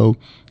show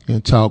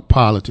and talk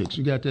politics.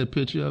 You got that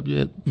picture up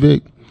yet,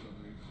 Vic?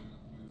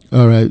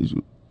 All right.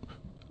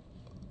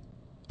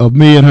 Of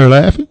me and her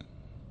laughing?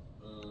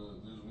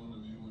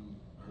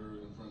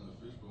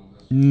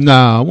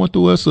 Nah, I want the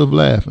rest of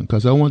laughing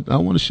because I want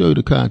to show you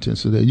the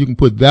contents of that. You can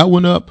put that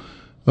one up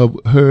of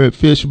her at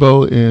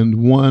Fishbowl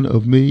and one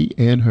of me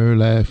and her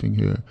laughing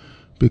here,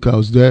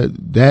 because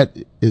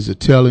that is a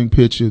telling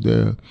picture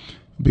there,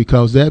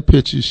 because that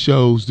picture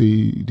shows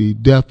the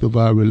depth of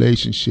our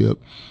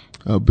relationship.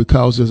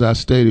 Because as I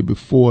stated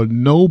before,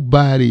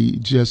 nobody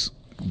just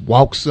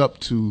walks up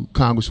to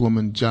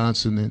Congresswoman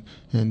Johnson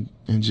and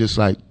just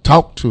like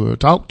talk to her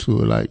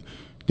like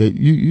that.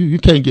 You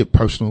can't get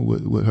personal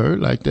with her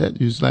like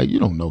that. It's like, you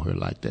don't know her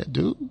like that,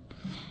 dude.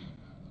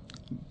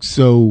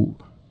 So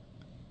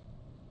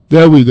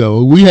there we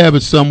go. We have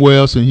it somewhere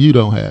else and you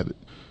don't have it.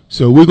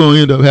 So we're going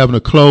to end up having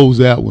to close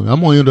that one.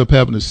 I'm going to end up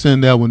having to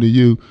send that one to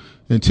you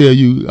and tell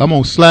you, I'm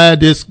going to slide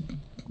this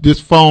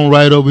phone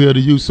right over here to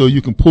you so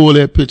you can pull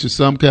that picture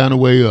some kind of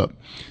way up.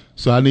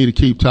 So I need to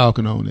keep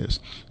talking on this.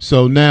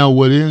 So now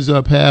what ends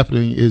up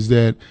happening is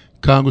that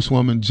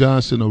Congresswoman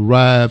Johnson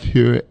arrived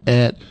here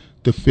at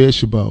the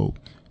Fishbowl.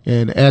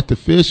 And at the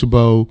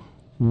Fishbowl,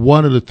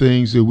 one of the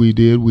things that we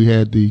did, we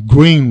had the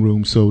green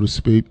room, so to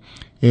speak,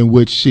 in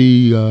which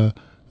she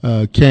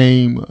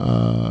came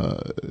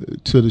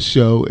to the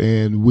show,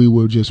 and we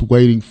were just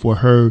waiting for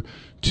her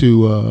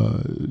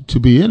to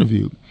be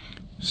interviewed.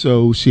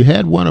 So she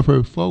had one of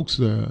her folks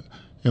there,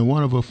 and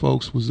one of her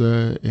folks was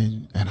there,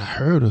 and I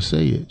heard her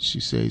say it. She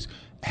says,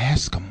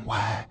 ask him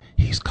why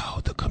he's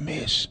called the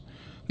Commish.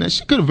 Now,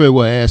 she could have very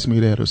well asked me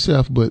that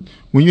herself, but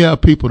when you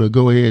have people to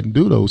go ahead and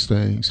do those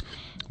things,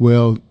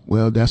 well,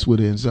 that's what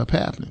ends up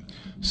happening.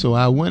 So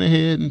I went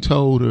ahead and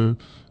told her,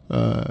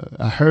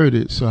 I heard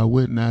it, so I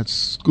went and I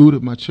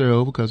scooted my chair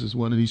over, because it's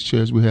one of these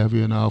chairs we have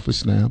here in the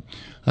office now.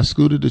 I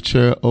scooted the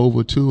chair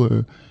over to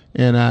her,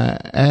 and I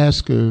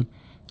asked her,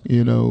 I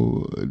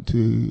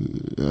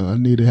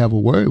need to have a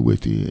word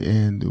with you.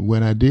 And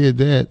when I did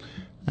that,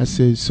 I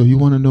said, so you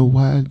want to know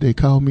why they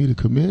call me the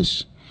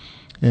Commish?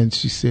 And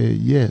she said,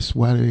 yes,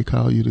 why do they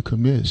call you the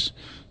Commish?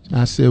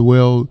 I said,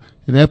 well,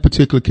 in that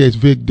particular case,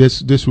 Vic,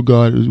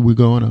 disregard, we're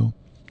going on.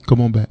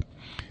 Come on back.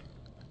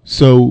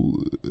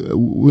 So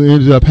what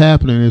ended up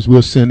happening is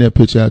we'll send that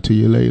picture out to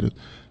you later.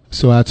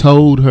 So I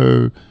told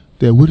her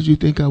that, what did you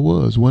think I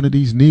was? One of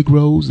these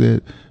Negroes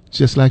that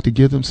just like to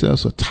give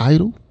themselves a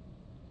title?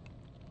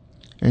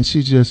 And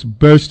she just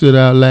bursted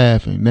out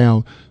laughing.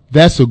 Now,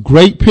 that's a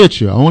great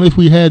picture. Only if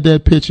we had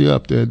that picture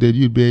up there that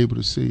you'd be able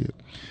to see it.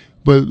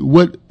 But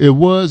what it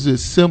was, it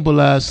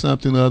symbolized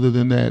something other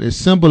than that. It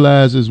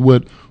symbolizes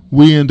what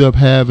we end up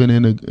having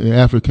in the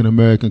African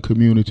American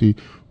community,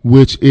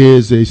 which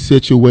is a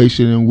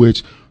situation in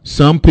which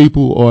some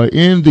people are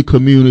in the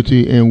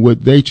community, and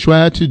what they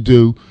try to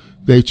do,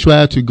 they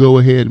try to go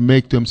ahead and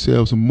make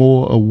themselves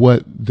more of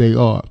what they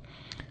are.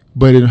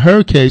 But in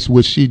her case,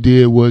 what she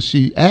did was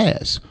she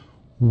asked,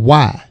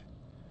 why?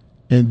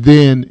 And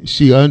then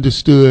she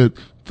understood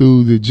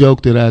through the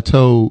joke that I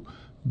told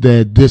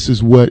that this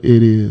is what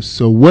it is.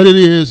 So what it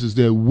is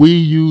that we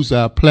use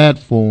our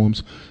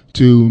platforms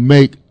to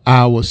make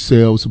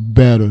ourselves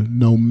better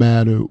no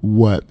matter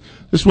what.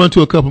 Let's run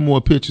to a couple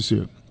more pictures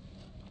here.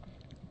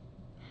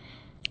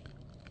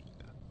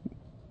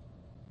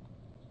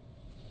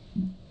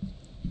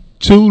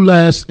 Two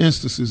last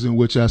instances in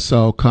which I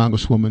saw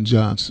Congresswoman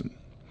Johnson.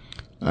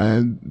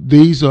 And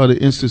these are the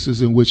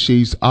instances in which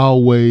she's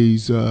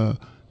always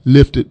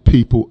lifted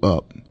people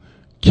up.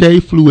 Kay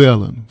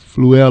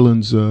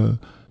Fluellen's,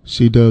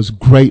 she does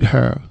great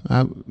hair.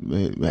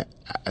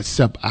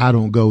 Except I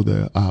don't go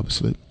there,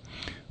 obviously.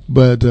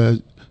 But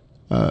the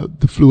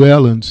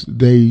Fluellens,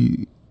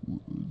 they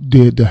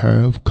did the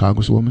hair of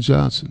Congresswoman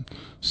Johnson.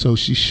 So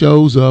she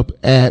shows up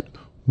at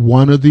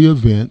one of the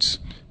events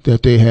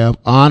that they have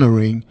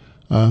honoring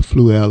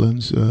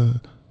Fluellen's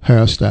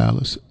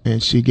hairstylist,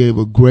 and she gave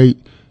a great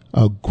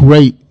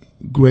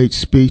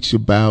speech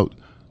about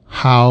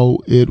how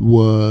it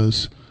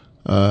was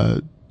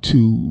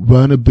to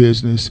run a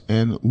business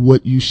and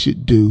what you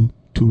should do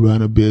to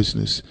run a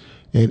business.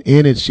 And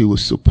in it, she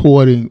was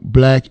supporting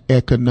black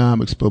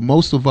economics, but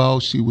most of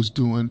all, she was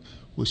doing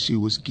was she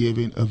was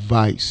giving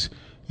advice.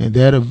 And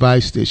that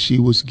advice that she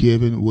was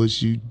giving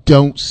was, you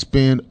don't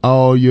spend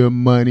all your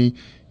money,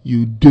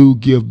 you do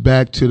give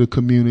back to the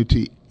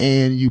community,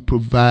 and you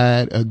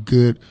provide a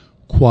good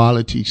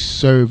quality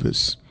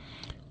service.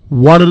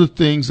 One of the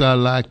things I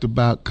liked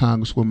about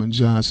Congresswoman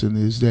Johnson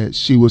is that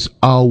she was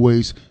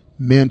always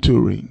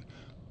mentoring,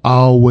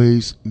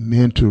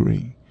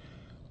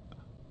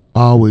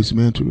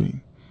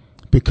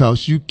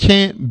 because you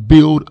can't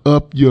build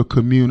up your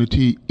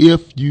community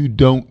if you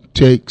don't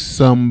take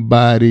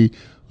somebody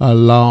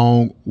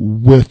along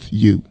with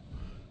you.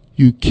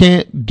 You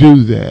can't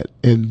do that.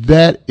 And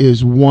that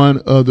is one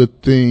of the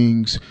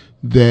things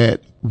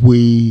that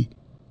we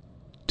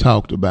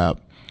talked about.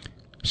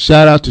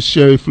 Shout out to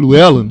Sherry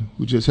Fluellen,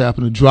 who just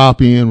happened to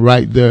drop in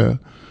right there.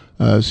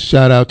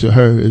 Shout out to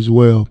her as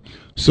well.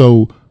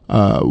 So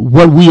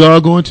what we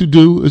are going to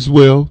do as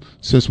well,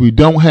 since we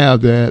don't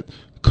have that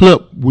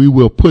clip, we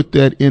will put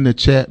that in the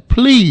chat.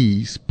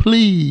 Please,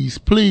 please,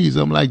 please.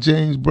 I'm like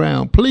James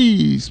Brown.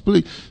 Please,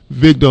 please.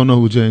 Vic don't know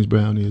who James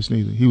Brown is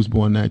neither. He was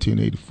born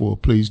 1984.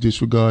 Please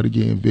disregard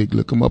again, Vic.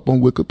 Look him up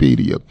on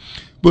Wikipedia.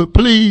 But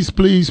please,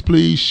 please,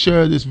 please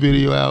share this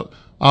video out.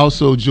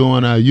 Also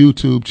join our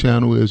YouTube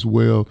channel as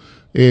well,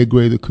 Ed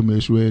Gray, the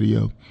Commish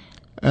Radio.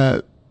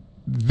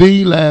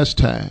 The last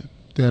time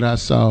that I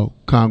saw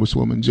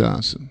Congresswoman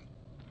Johnson,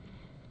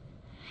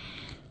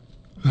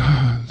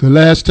 the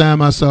last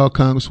time I saw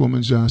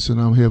Congresswoman Johnson,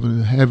 I'm having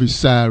a heavy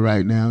sigh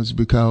right now, is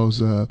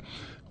because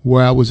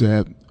where I was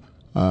at,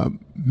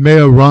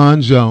 Mayor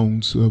Ron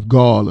Jones of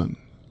Garland,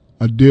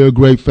 a dear,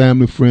 great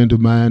family friend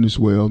of mine as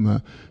well.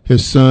 Now,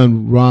 his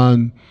son,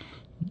 Ron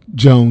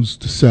Jones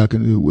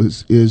II,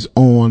 is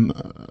on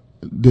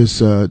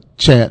this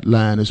chat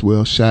line as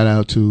well. Shout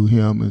out to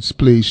him, and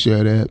please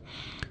share that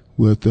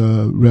with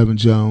Reverend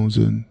Jones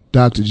and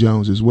Dr.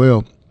 Jones as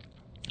well.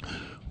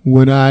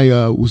 When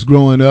I was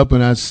growing up,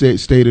 and I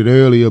stated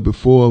earlier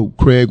before,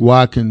 Craig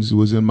Watkins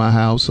was in my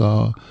house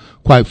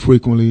quite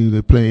frequently.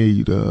 They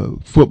played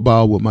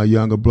football with my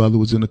younger brother,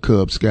 was in the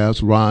Cub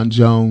Scouts. Ron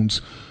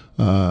Jones,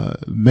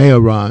 Mayor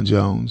Ron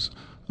Jones,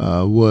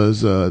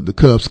 was the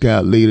Cub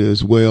Scout leader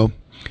as well.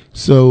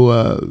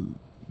 So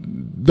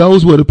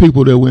those were the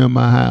people that were in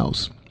my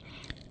house.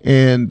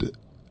 And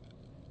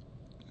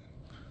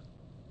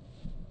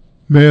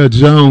Mayor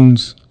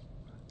Jones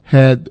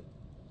had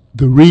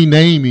the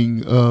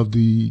renaming of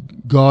the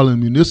Garland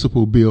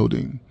Municipal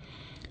Building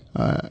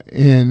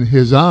in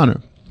his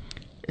honor.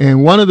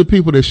 And one of the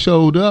people that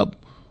showed up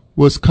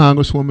was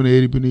Congresswoman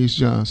Eddie Bernice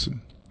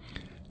Johnson.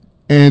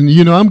 And,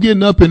 you know, I'm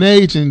getting up in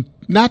age, and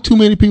not too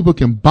many people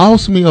can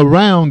boss me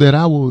around that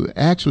I will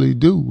actually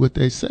do what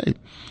they say.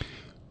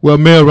 Well,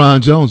 Mayor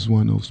Ron Jones is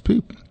one of those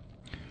people.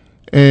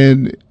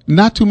 And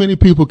not too many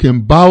people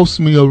can boss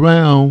me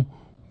around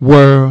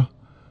where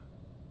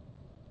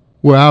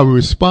I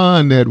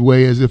respond that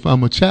way as if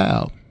I'm a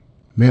child.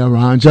 Mayor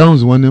Ron Jones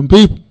is one of them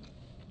people.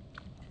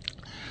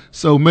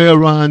 So Mayor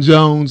Ron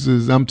Jones,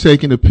 I'm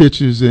taking the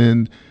pictures,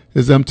 and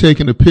as I'm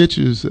taking the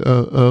pictures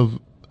of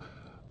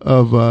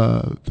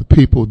the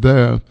people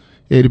there,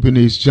 Eddie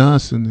Bernice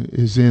Johnson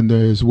is in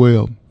there as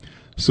well.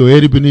 So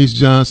Eddie Bernice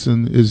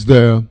Johnson is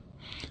there,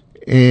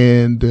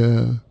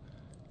 and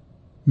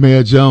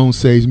Mayor Jones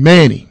says,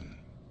 Manny,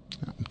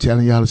 I'm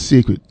telling y'all a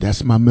secret.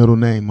 That's my middle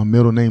name. My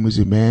middle name is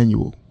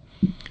Emmanuel.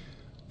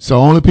 So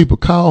only people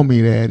call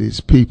me that is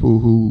people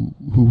who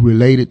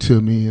related to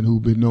me and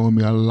who've been knowing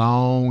me a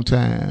long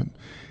time.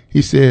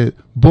 He said,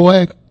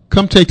 boy,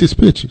 come take this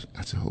picture.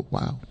 I said, oh,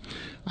 wow.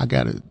 I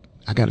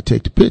gotta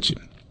take the picture.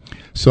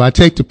 So I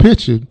take the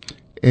picture,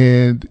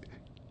 and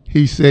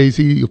he says,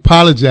 he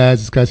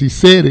apologizes because he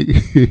said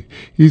it.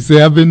 He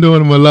said, I've been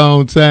knowing him a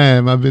long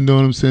time. I've been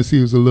knowing him since he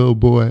was a little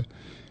boy.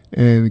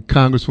 And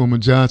Congresswoman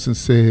Johnson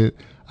said,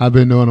 I've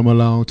been knowing him a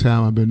long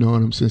time. I've been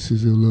knowing him since he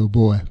was a little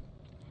boy.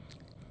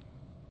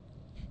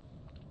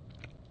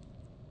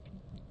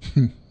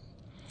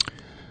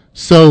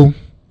 So,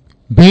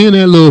 being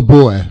that little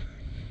boy,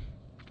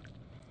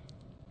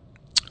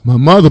 my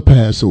mother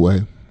passed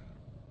away.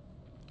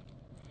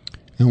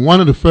 And one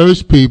of the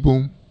first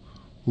people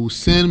who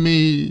sent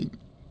me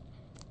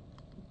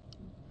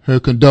her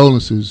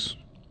condolences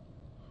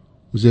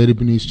was Eddie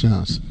Bernice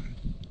Johnson.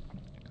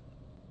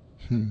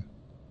 I'm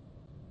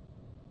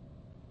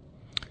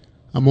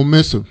going to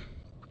miss her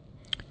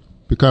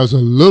because a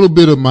little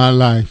bit of my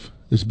life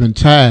has been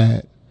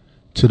tied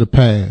to the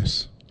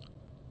past.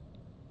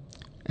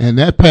 And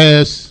that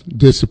past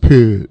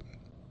disappeared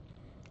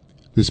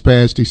this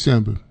past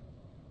December.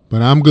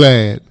 But I'm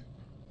glad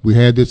we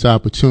had this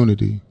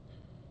opportunity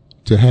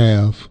to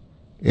have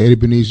Eddie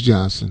Bernice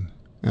Johnson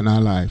in our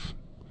life.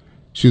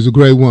 She's a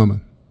great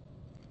woman.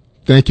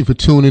 Thank you for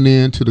tuning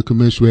in to the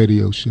Commish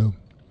Radio Show.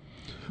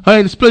 All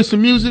right, let's play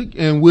some music,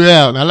 and we're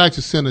out. And I'd like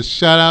to send a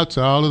shout out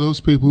to all of those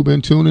people who've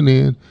been tuning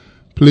in.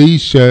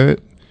 Please share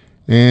it.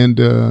 And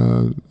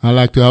I'd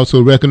like to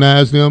also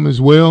recognize them as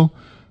well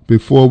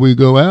before we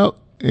go out.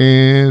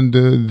 And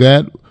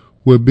that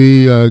would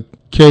be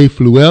Kay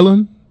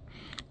Fluellen,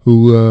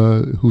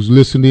 who's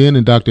listening in,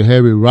 and Dr.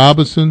 Harry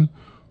Robinson,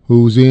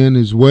 who's in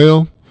as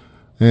well.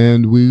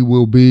 And we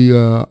will be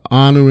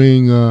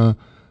honoring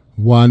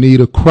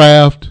Juanita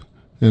Craft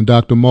and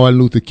Dr. Martin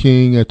Luther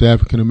King at the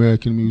African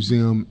American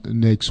Museum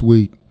next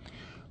week.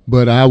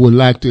 But I would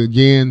like to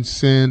again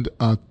send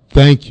a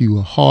thank you,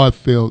 a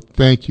heartfelt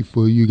thank you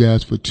for you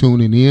guys for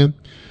tuning in.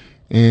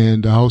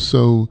 And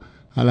also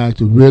I'd like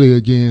to really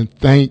again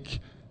thank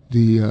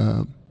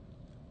the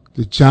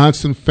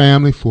Johnson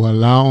family for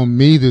allowing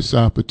me this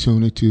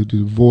opportunity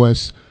to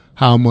voice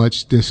how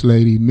much this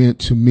lady meant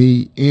to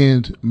me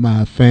and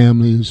my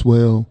family as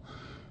well,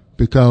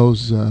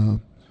 because I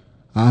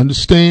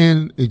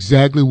understand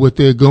exactly what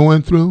they're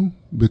going through,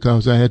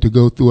 because I had to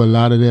go through a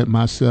lot of that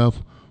myself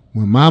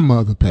when my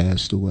mother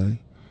passed away.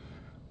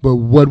 But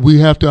what we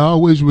have to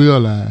always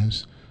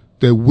realize,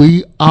 that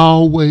we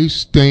always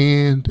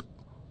stand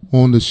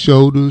on the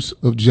shoulders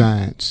of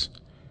giants.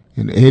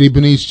 And Eddie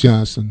Benice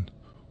Johnson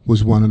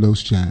was one of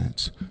those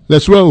giants.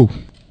 Let's roll.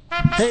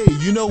 Hey,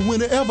 you know,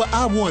 whenever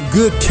I want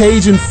good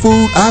Cajun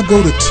food, I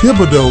go to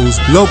Thibodeau's,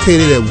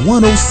 located at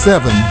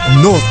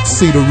 107 North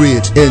Cedar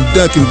Ridge in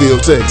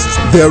Duncanville, Texas.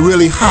 They're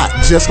really hot,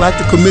 just like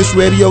the Commish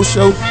radio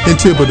show in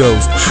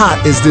Thibodeau's.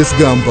 Hot as this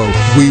gumbo.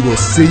 We will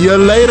see you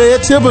later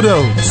at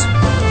Thibodeau's.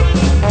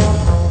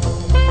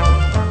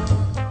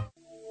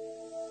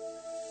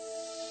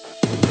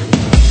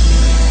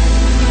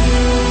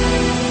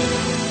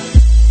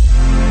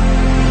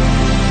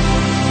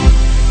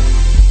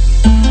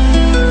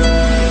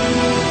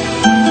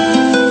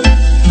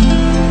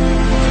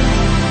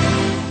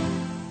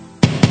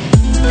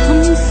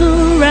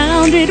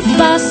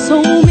 By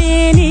so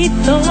many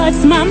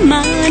thoughts, my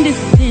mind is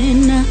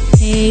in a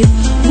haze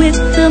with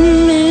the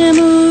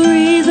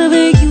memories of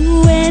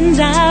you and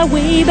I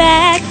way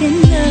back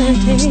in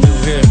the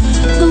day.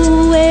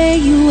 The way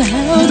you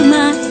held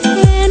my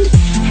hand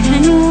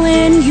and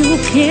when you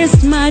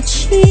kissed my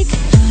cheek,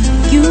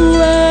 you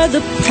were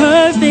the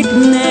perfect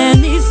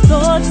man. These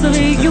thoughts of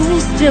you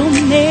still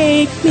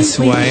make me That's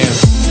who I am.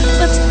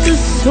 But the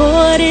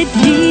sordid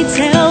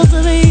details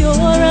of your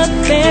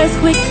affairs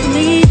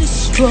quickly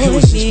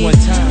destroy me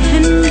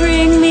and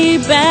bring me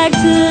back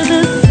to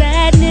the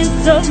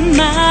sadness of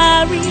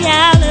my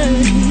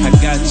reality. I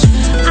got you.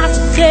 I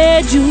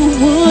said you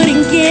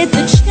wouldn't get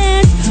the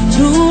chance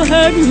to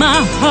hurt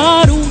my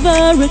heart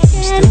over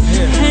again,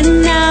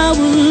 and now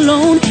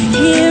alone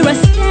here I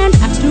stand.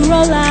 After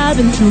all I've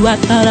been through, I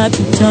thought I'd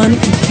be done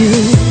for you.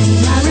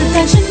 My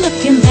reflection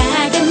looking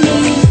back at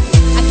me,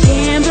 I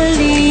can't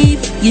believe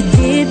you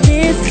did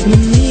this to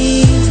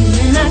me.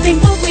 And I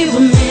think what we were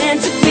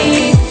meant to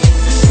be,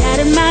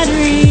 shattered my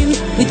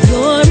dreams with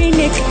your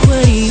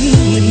iniquity.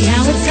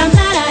 Now it's time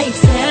that I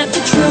accept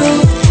the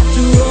truth.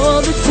 After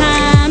all the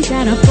times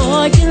that I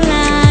fought your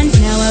lines,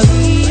 now I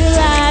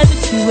realize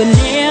that you were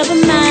never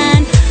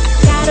mine.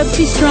 I gotta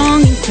be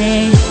strong and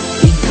say,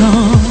 be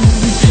gone.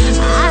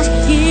 I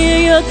hear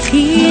your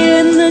key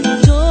in the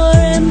door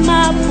and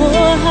my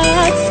poor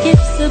heart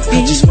skips a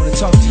beat. I just want to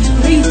talk to you.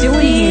 Please do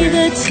see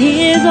the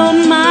tears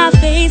on my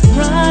face,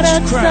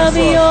 products of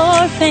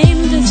your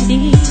fame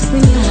deceit.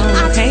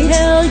 I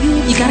tell you,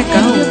 you gotta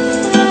go.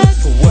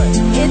 For what?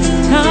 It's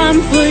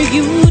time for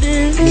you to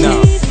leave. No.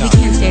 We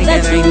can't stay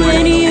together anymore. That's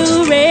when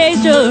you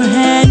raise your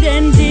hand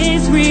and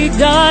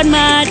disregard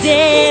my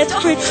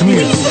desperate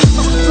plea.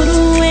 But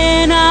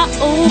when I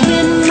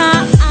open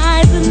my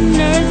eyes, the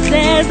nurse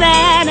says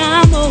that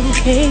I'm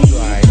okay.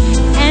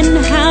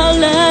 And how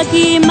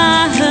lucky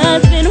my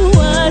husband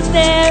was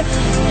there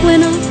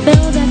when I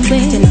fell that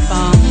way.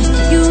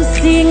 You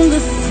sing the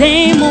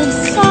same old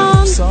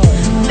song.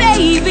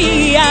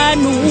 Baby, I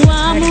know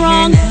I'm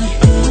wrong.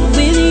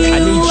 With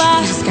you, I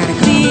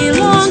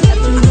belong.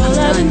 After all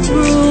I've been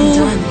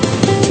through,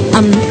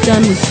 I'm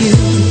done with you.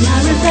 My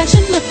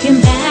reflection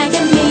looking back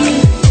at me,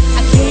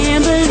 I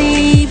can't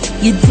believe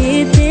you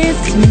did this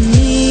to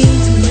me.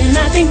 And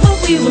I think what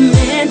we were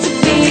meant to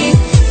be,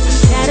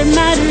 shattered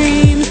my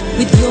dreams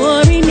with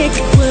your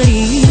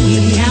iniquity.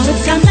 Now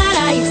it's time that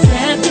I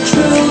accept the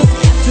truth.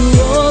 After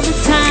all the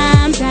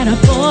times that I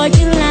fought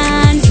your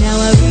lines, now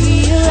I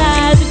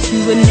realize that you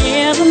were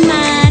never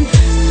mine.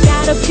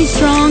 Gotta be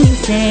strong and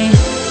say,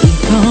 be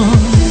gone.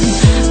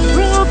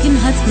 Broken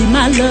hearts bleed,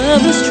 my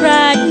love was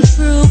tried and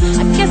true.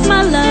 I guess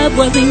my love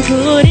wasn't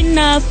good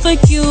enough for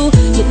you.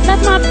 You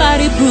left my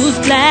body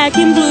bruised, black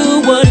and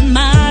blue. What am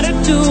I to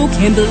do?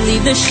 Can't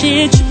believe the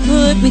shit you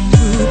put me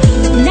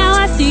through. Now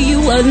I see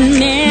you wasn't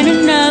man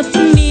enough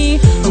for me.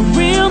 A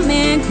real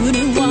man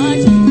couldn't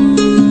watch me.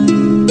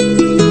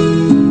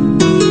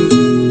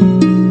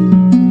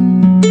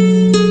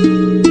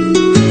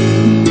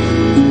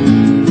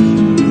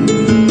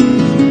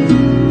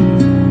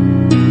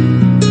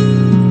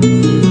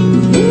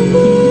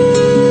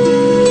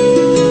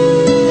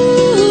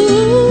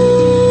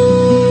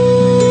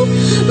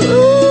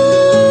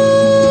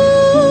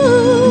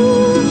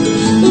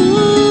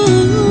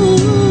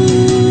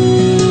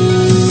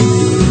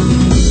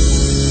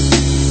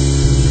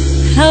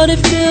 How'd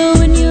it feel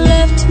when you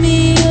left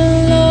me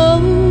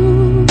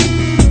alone?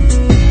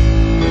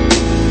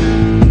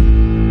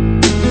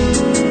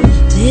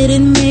 Did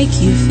it make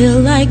you feel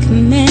like a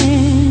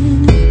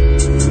man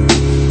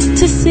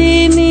to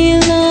see me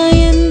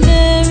lying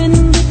there in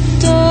the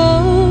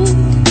dark?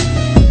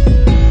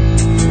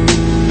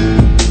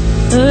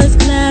 First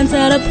glance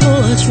at a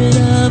portrait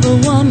of a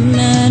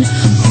woman,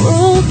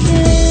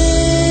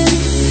 broken,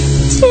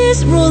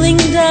 tears rolling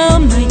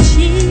down my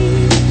cheek,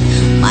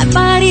 my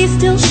body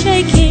still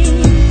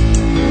shaking,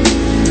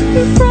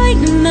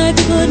 frightened I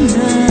could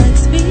not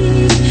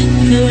speak,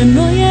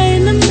 paranoia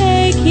in the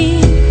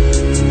making.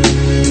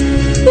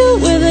 You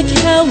were the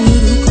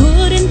coward who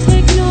couldn't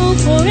take no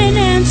for an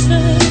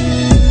answer.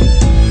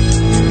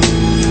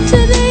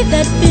 Today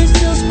that fear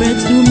still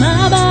spreads through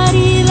my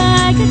body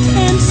like a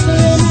cancer,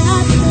 and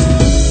I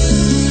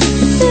pray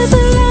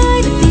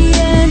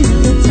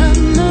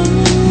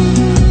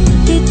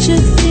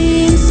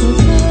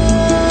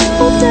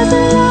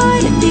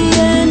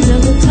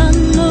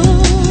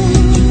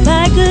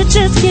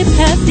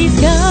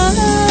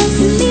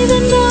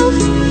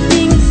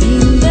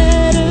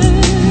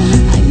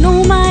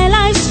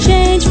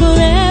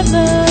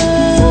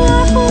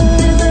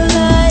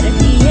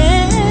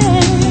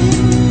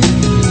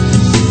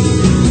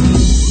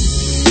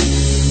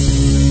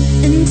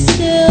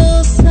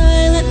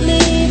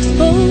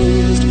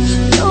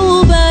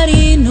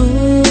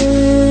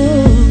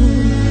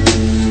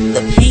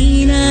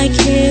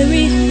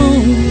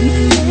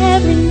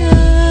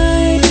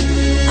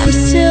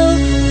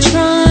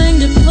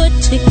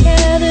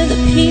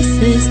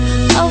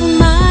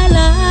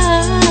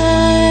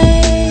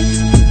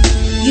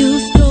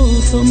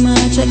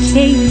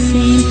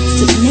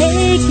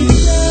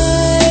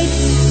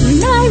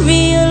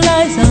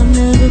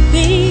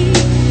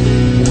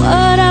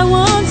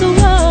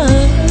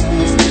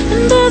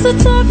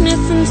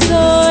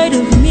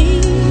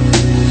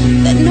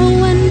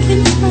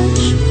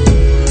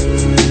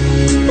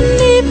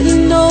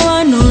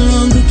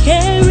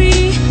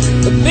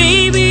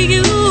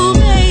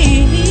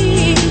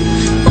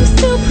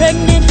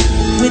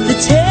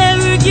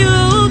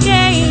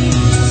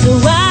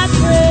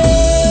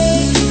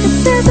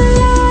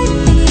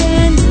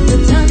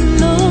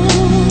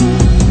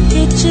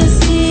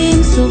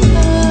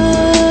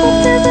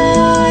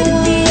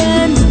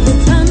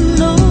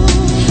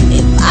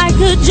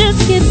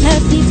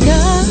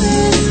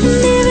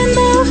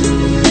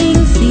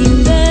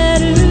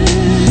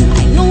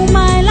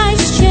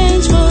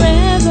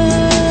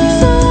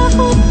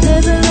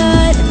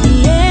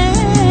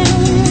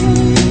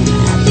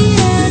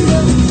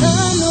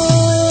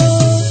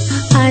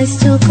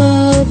still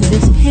go through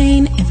this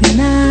pain every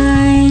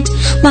night.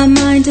 My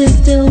mind is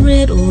still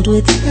riddled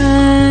with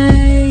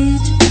pride.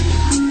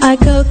 I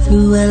go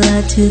through a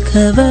lot to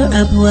cover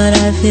up what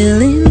I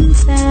feel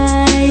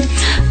inside.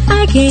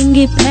 I can't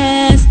get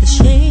past the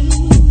shame,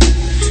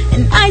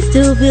 and I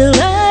still feel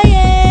I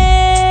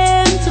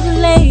am to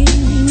blame,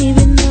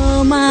 even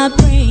though my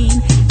brain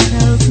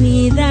tells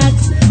me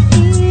that's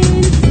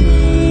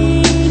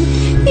insane.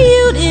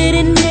 You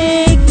didn't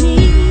make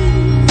me,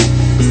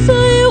 so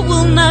you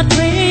will not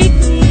break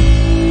me.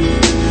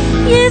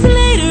 Years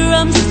later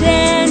I'm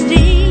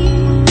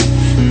standing,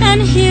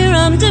 and here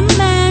I'm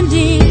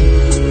demanding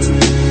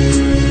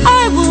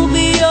I will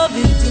be your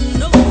victim.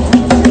 No.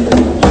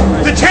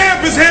 The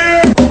champ is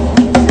here.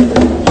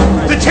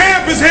 The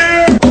champ is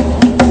here.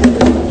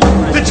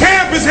 The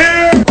champ is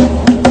here.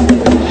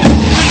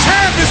 The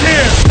champ is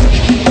here.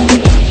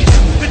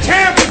 The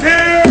champ is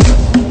here.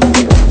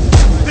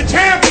 The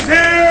champ is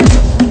here.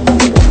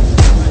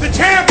 The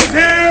champ is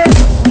here.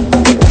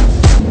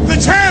 The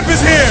champ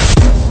is here.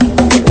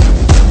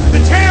 The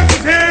champ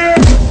is here.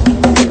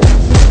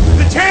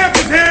 The champ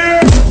is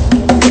here.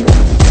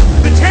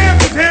 The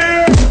champ is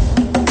here.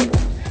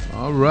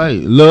 All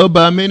right. Loved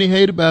by many,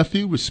 hated by a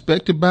few,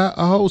 respected by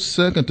all,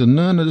 second to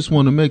none. I just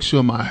want to make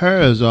sure my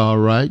hair is all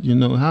right. You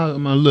know, how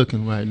am I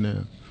looking right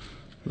now?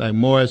 Like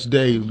Morris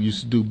Day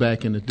used to do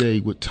back in the day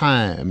with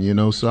time, you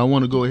know. So I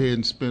want to go ahead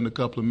and spend a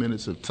couple of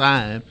minutes of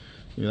time,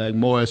 you know, like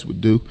Morris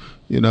would do.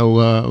 You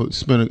know,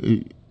 wait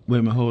a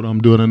minute, hold on.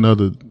 I'm doing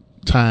another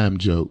time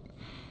joke.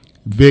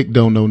 Vic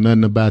don't know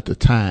nothing about the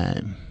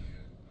time.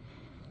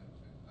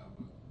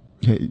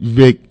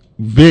 Vic,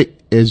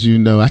 as you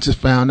know, I just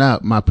found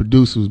out my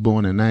producer was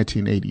born in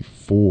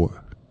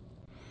 1984.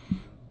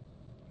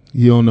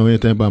 You don't know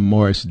anything about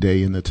Morris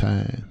Day and the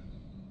time.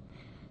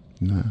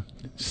 No,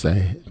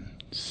 sad.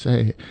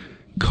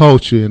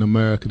 Culture in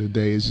America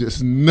today is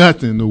just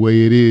nothing the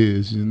way it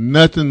is.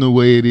 Nothing the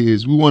way it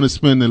is. We want to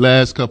spend the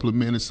last couple of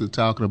minutes of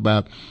talking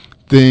about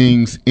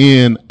things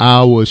in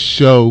our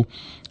show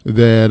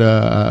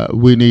that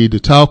we need to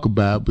talk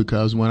about,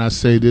 because when I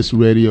say this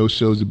radio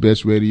show is the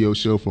best radio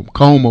show from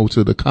Como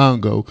to the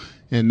Congo,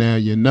 and now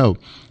you know.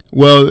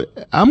 Well,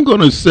 I'm going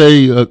to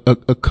say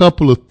a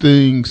couple of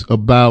things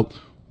about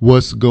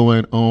what's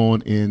going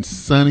on in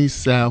sunny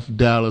South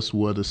Dallas,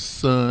 where the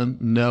sun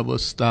never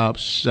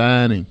stops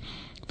shining.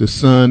 The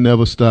sun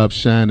never stops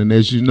shining.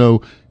 As you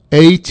know,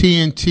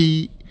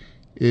 AT&T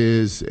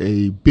is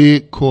a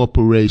big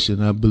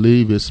corporation. I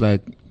believe it's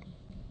like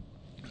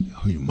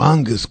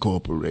humongous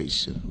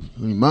corporation.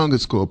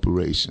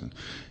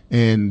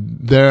 And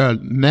their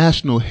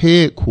national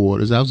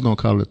headquarters, I was going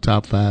to call it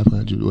top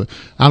 500.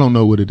 I don't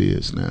know what it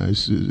is now.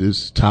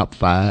 It's top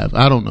 5.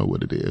 I don't know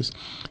what it is.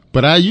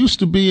 But I used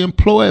to be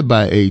employed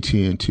by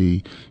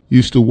AT&T.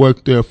 Used to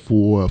work there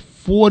for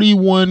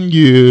 41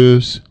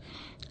 years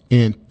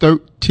and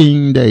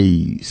 13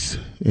 days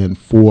and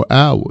 4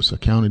 hours. I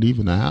counted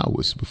even the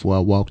hours before I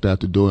walked out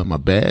the door and my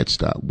badge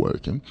stopped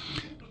working.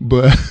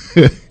 But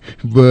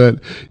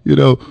you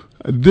know,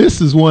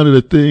 this is one of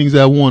the things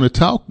I want to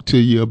talk to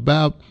you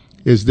about,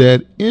 is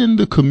that in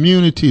the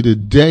community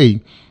today,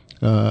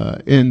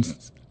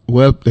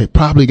 well, they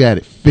probably got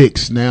it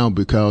fixed now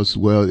because,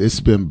 well,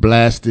 it's been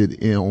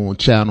blasted on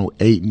Channel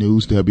 8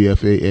 News.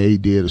 WFAA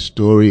did a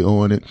story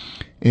on it.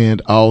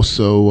 And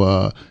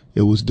also,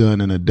 it was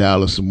done in the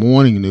Dallas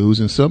Morning News.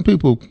 And some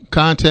people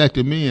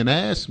contacted me and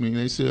asked me, and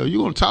they said, are you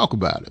going to talk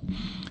about it?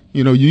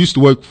 You know, you used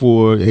to work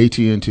for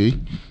AT&T.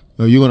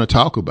 You're going to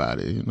talk about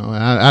it. You know,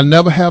 I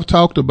never have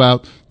talked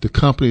about the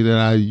company that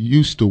I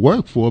used to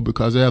work for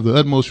because I have the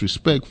utmost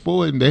respect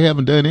for it, and they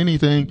haven't done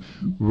anything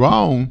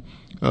wrong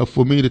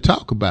for me to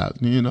talk about.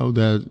 You know,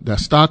 their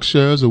stock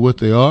shares are what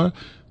they are.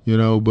 You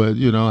know, but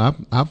you know,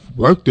 I've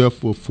worked there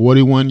for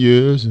 41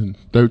 years and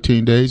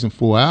 13 days and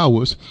 4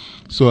 hours,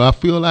 so I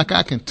feel like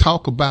I can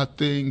talk about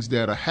things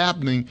that are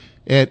happening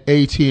at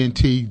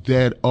AT&T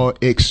that are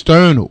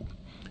external.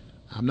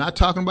 I'm not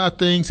talking about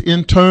things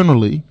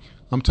internally.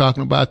 I'm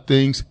talking about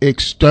things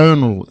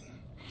externally.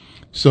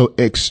 So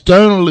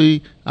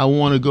externally, I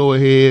want to go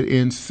ahead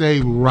and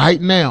say right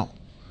now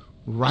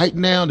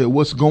that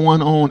what's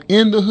going on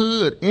in the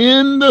hood.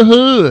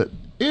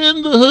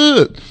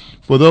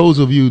 For those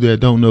of you that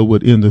don't know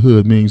what in the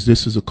hood means,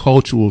 this is a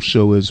cultural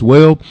show as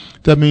well.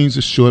 That means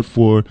it's short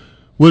for,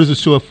 what is it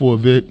short for,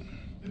 Vic?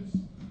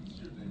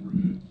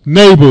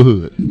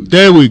 Neighborhood.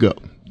 There we go.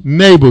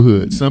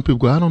 Neighborhood. Some people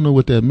go, I don't know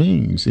what that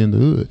means, in the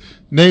hood.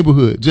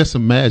 Neighborhood. Just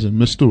imagine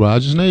Mr.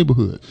 Rogers'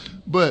 neighborhood.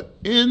 But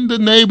in the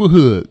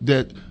neighborhood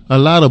that a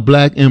lot of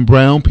black and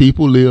brown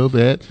people live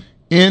at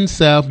in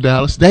South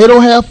Dallas, they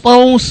don't have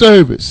phone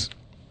service.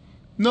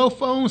 No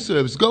phone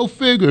service. Go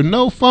figure.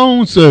 No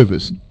phone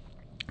service.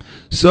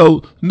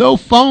 So no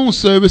phone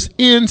service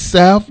in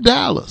South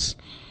Dallas.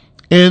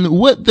 And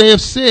what they have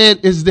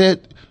said is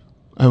that,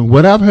 and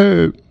what I've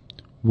heard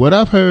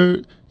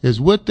is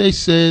what they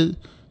said.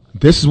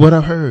 This is what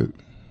I've heard,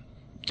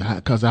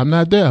 because I'm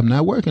not there. I'm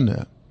not working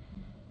there.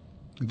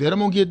 Then I'm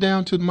going to get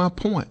down to my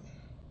point.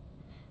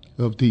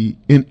 of the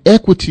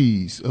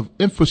inequities of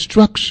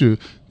infrastructure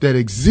that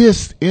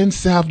exists in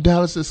South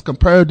Dallas as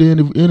compared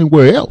to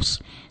anywhere else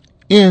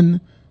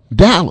in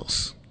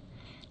Dallas.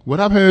 What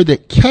I've heard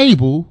that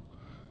cable,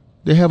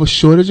 they have a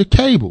shortage of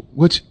cable,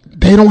 which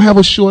they don't have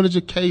a shortage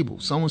of cable.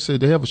 Someone said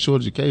they have a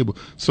shortage of cable.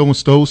 Someone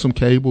stole some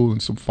cable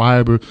and some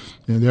fiber,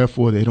 and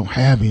therefore they don't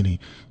have any.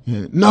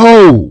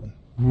 No,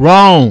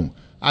 wrong.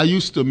 I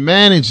used to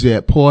manage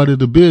that part of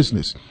the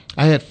business.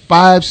 I had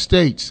 5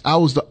 states. I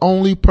was the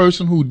only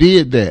person who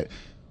did that.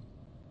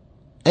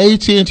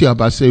 AT&T, I'm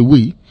about to say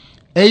we.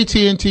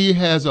 AT&T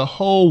has a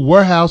whole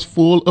warehouse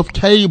full of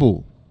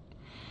cable.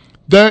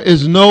 There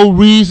is no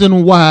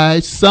reason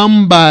why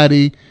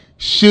somebody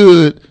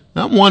should.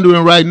 I'm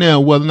wondering right now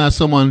whether or not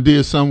someone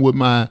did something with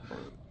my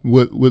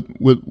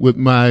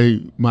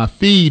my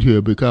feed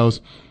here, because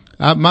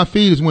my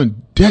feed has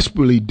went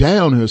desperately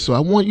down here. So I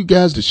want you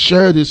guys to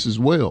share this as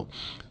well.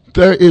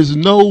 There is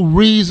no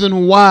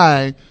reason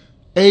why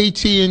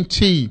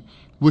AT&T,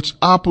 which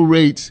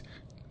operates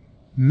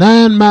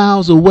 9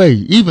 miles away,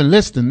 even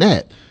less than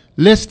that,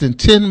 less than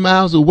 10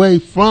 miles away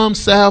from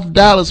South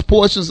Dallas,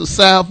 portions of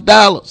South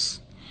Dallas,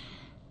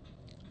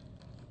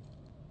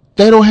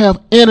 they don't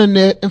have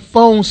internet and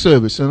phone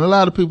service. And a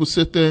lot of people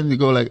sit there and they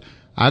go like,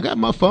 I got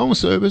my phone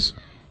service.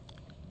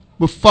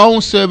 But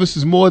phone service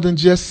is more than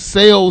just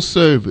cell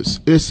service.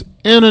 It's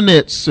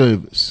internet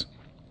service.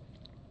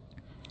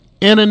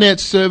 Internet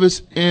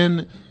service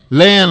and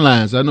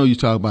landlines. I know you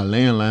talk about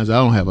landlines. I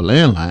don't have a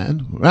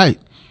landline, right?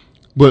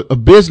 But a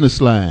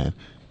business line.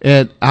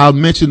 And I'll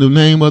mention the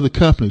name of the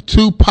company.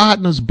 Two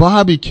Partners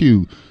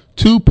Barbecue.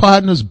 Two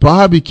Partners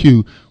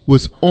Barbecue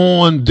was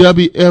on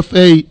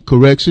WFA,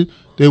 correction.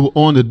 They were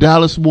on the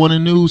Dallas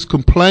Morning News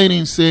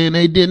complaining, saying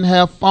they didn't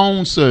have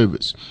phone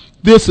service.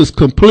 This is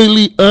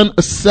completely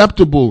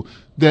unacceptable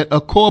that a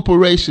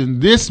corporation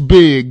this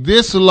big,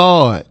 this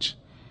large,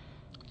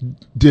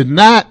 did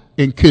not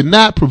and could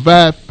not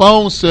provide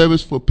phone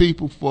service for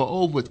people for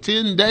over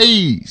 10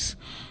 days.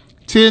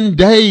 10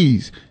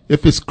 days.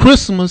 If it's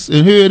Christmas,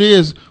 and here it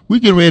is, we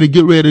get ready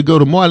to go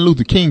to Martin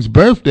Luther King's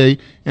birthday,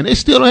 and they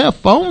still don't have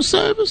phone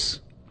service?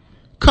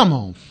 Come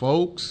on,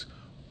 folks.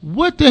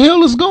 What the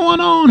hell is going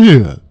on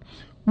here?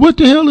 What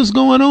the hell is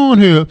going on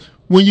here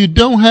when you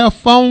don't have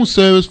phone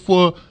service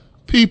for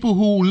people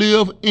who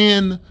live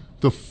in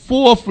the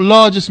 4th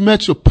largest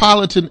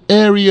metropolitan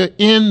area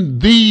in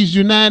these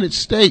United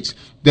States?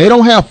 They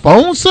don't have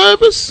phone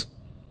service?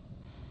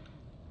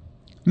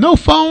 No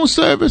phone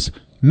service?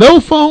 No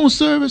phone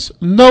service?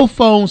 No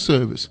phone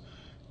service.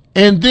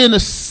 And then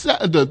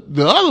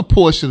the other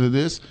portion of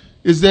this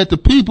is that the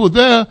people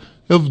there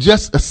have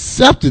just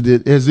accepted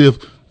it as if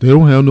they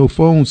don't have no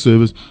phone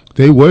service.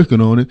 They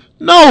working on it.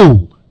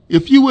 No.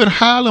 If you in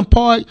Highland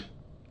Park,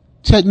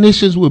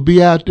 technicians will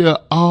be out there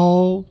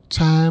all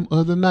time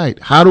of the night.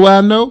 How do I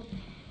know?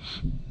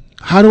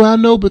 How do I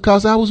know?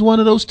 Because I was one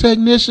of those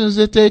technicians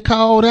that they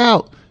called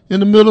out in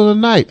the middle of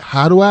the night.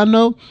 How do I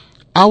know?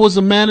 I was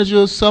a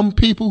manager of some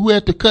people who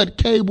had to cut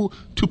cable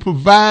to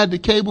provide the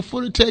cable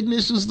for the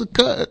technicians to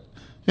cut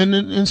and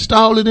then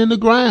install it in the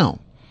ground.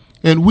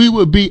 And we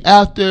would be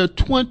out there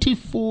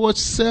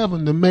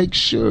 24/7 to make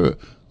sure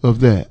of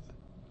that.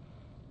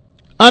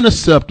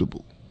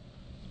 Unacceptable.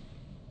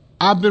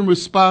 I've been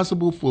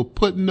responsible for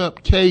putting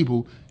up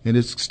cable, and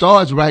it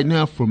starts right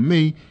now from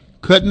me,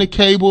 cutting the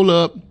cable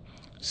up,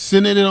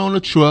 sending it on a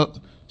truck,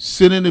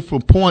 sending it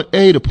from point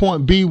A to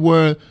point B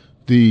where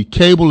the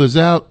cable is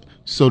out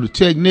so the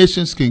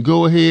technicians can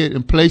go ahead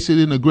and place it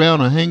in the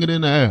ground or hang it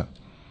in the air.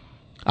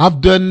 I've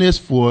done this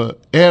for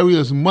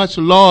areas much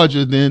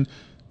larger than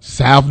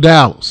South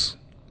Dallas.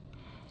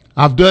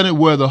 I've done it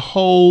where the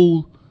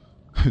whole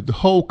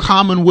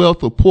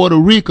Commonwealth of Puerto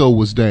Rico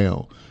was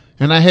down,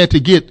 and I had to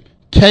get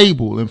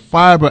cable and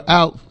fiber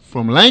out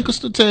from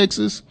Lancaster,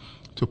 Texas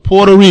to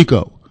Puerto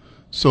Rico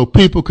so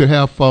people could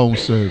have phone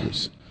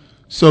service.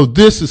 So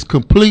this is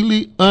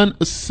completely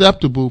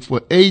unacceptable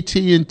for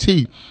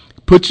AT&T.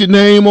 Put your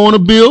name on a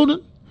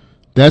building,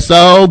 that's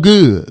all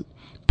good.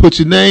 Put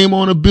your name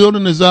on a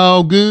building, is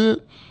all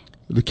good.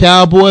 The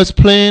Cowboys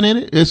playing in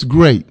it, it's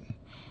great.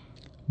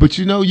 But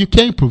you know, you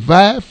can't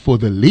provide for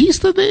the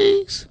least of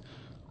these?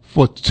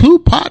 For Two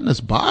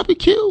Partners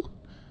Barbecue?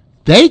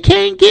 They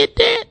can't get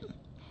that?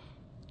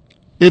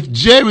 If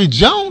Jerry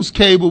Jones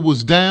cable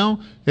was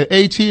down at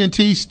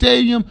AT&T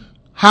Stadium,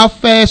 how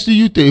fast do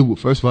you think? Well,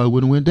 first of all, it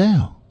wouldn't have went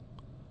down.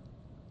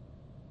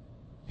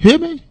 Hear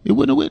me? It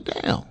wouldn't have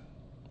went down.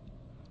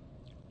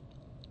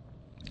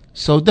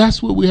 So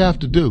that's what we have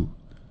to do.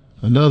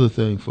 Another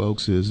thing,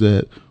 folks, is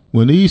that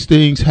when these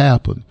things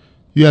happen,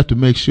 you have to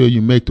make sure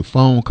you make the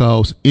phone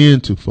calls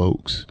into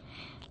folks.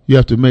 You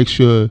have to make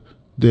sure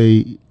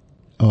they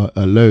are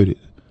alerted.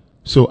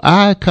 So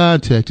I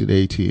contacted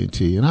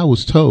AT&T, and I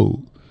was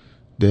told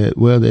that,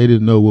 well, they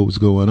didn't know what was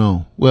going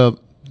on. Well,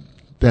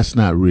 that's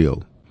not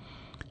real.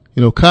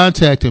 You know,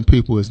 contacting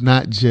people is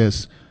not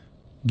just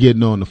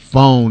getting on the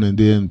phone and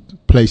then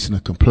placing a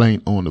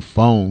complaint on the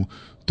phone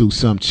through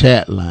some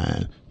chat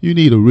line. You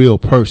need a real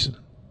person.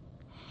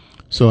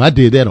 So I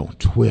did that on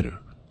Twitter.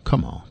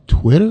 Come on,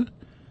 Twitter?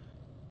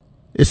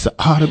 It's an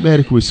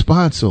automatic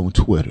response on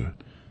Twitter.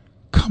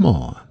 Come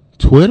on,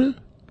 Twitter?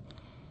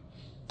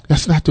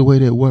 That's not the way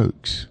that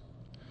works.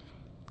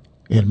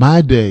 In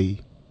my day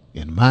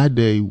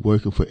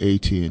working for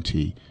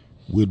AT&T,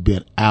 we'd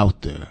been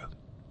out there.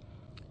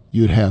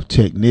 You'd have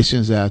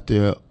technicians out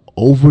there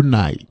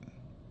overnight,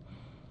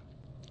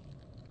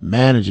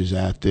 managers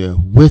out there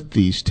with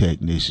these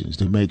technicians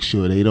to make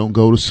sure they don't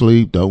go to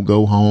sleep, don't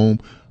go home,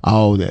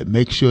 all that.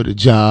 Make sure the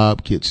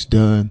job gets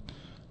done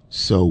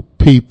so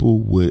people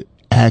would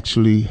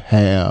actually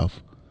have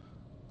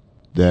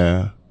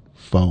their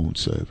phone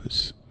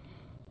service.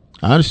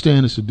 I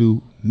understand it's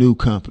a new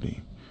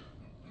company.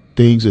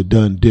 Things are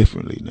done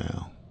differently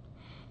now.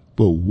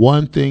 But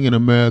one thing in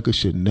America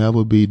should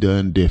never be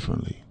done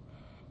differently.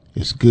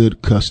 It's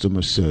good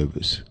customer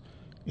service.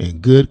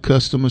 And good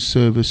customer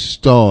service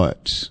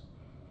starts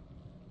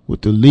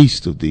with the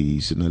least of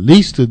these. And the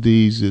least of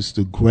these is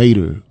the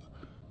greater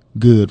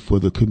good for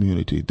the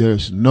community.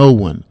 There's no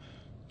one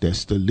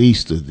that's the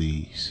least of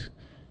these,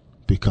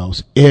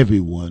 because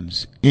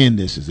everyone's in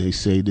this, as they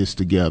say this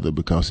together,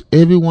 because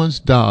everyone's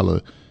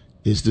dollar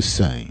is the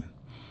same.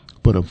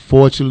 But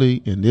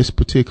unfortunately, in this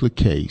particular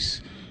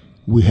case,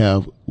 we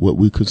have what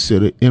we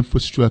consider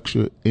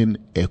infrastructure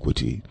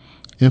inequity.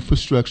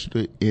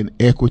 Infrastructure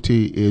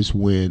inequity is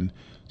when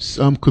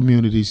some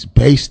communities,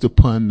 based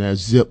upon their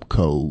zip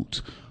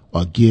codes,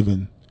 are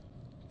given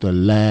the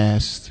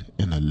last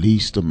and the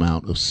least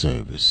amount of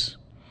service.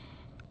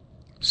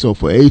 So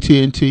for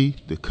AT&T,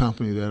 the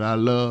company that I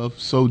love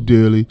so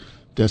dearly,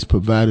 that's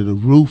provided a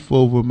roof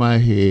over my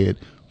head,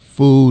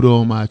 food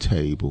on my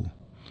table,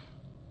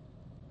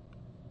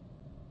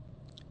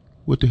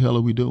 what the hell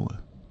are we doing?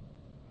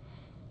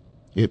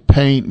 It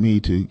pained me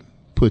to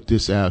put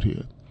this out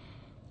here.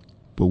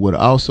 But what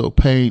also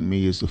pained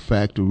me is the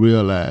fact to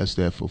realize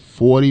that for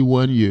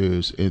 41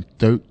 years and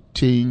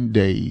 13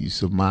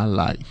 days of my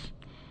life,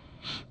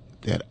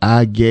 that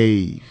I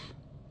gave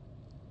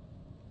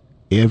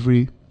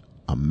every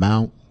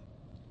amount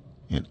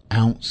and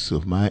ounce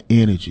of my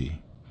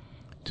energy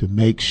to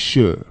make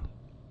sure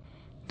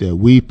that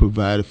we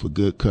provided for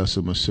good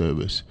customer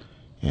service.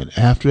 And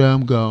after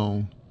I'm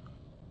gone,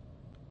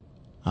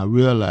 I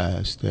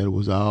realized that it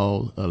was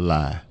all a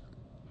lie.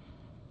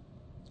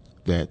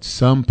 That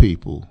some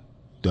people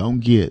don't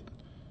get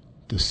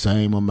the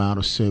same amount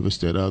of service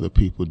that other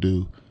people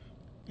do.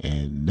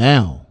 And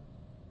now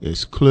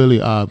it's clearly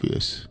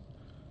obvious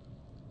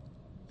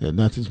that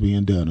nothing's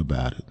being done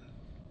about it.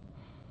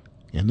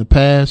 In the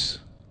past,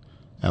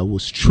 that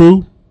was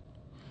true,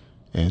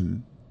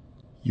 and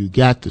you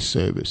got the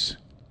service.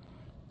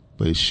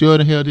 But it sure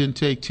the hell didn't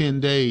take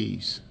 10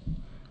 days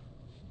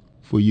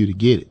for you to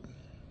get it.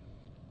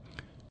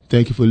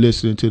 Thank you for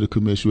listening to the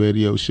Commish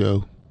Radio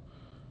Show.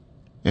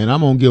 And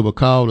I'm going to give a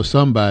call to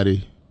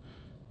somebody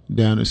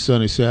down in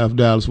sunny South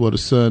Dallas where the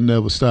sun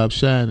never stops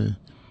shining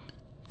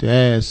to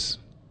ask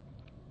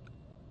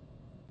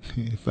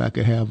if I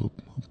could have a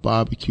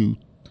barbecue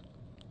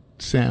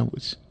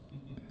sandwich.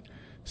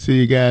 See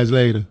you guys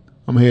later.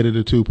 I'm headed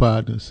to Two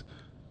Partners.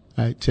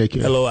 All right, take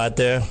care. Hello out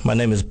there. My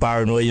name is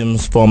Byron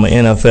Williams, former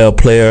NFL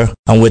player.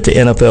 I'm with the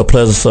NFL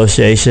Players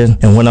Association.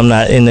 And when I'm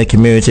not in the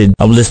community,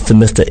 I'm listening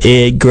to Mr.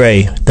 Ed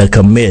Gray, the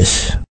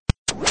Commish.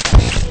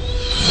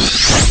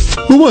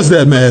 Who was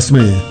that masked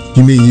man?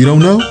 You mean you don't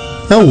know?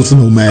 That was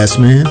no masked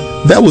man.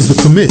 That was the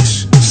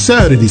Commish.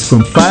 Saturdays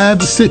from 5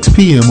 to 6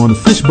 p.m. on the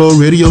Fishbowl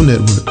Radio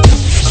Network.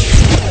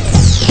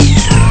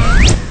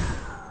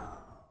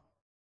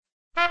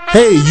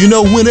 Hey, you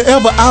know,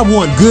 whenever I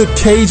want good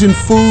Cajun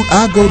food,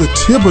 I go to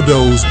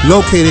Thibodeau's,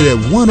 located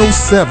at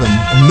 107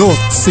 North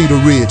Cedar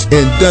Ridge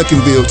in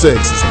Duncanville,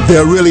 Texas.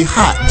 They're really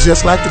hot,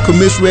 just like the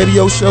Commish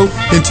Radio Show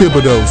in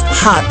Thibodeau's.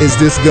 Hot as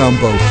this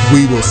gumbo.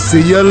 We will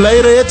see you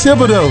later at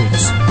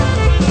Thibodeau's.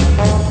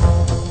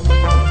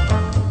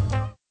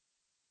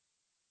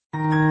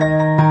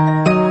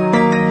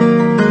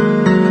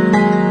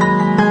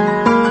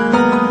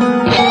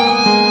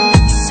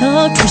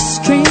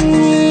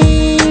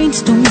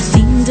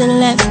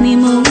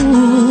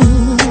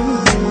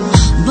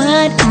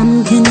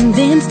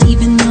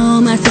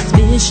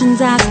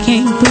 I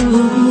came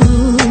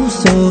through,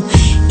 so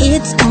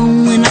it's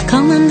on when I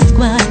call on the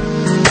squad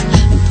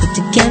and put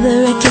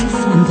together a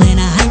case and plan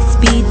a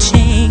high-speed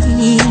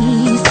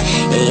chase.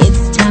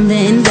 It's time to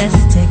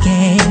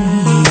investigate.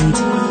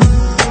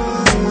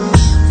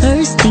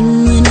 First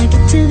thing when I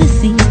get to the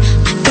scene,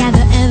 I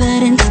gather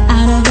evidence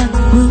out of a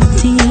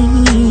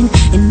routine,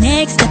 and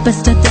next step I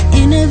start the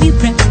interview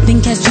prep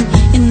and catch you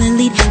in the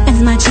lead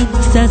as my chief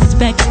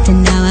suspect.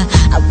 And now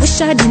I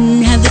wish I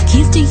didn't have the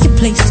keys to your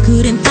place,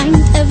 couldn't find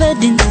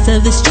evidence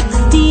of the street's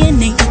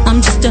DNA.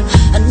 I'm just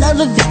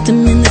another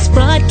victim in this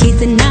fraud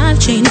case, and I've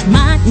changed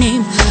my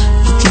name.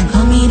 You can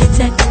call me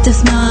Detective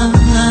Smart.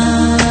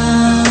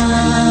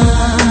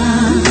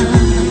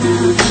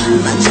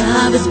 My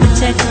job is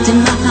protecting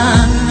my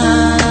heart.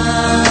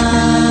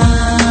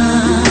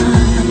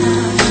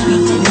 You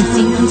didn't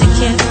seem to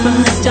care from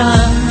the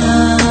start.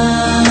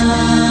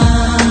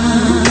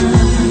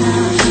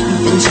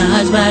 You've been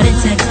charged by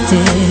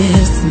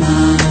Detective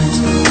Smart.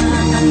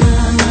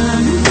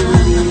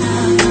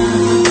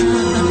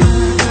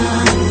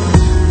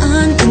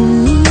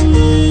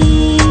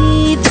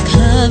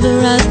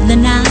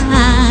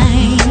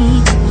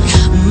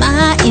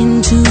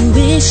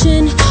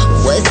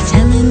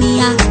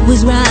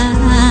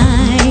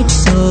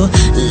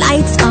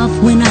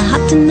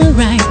 hopped in the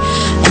right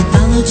and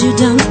followed you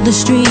down the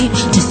street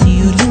to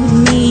see who you'd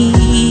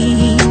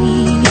meet.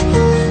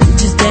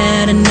 Just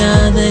add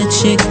another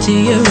chick to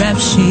your rap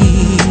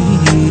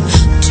sheet.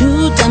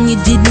 Too dumb you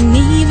didn't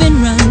even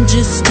run,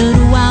 just stood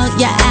while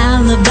your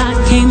alibi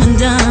came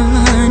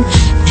undone.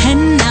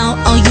 And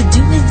now all you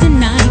do is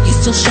deny. You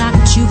still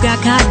shocked you got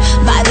caught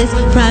by this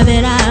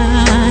private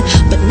eye.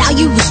 But now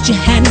you wished you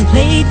hadn't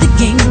played the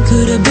game.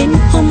 Could've been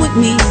home with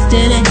me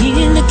instead of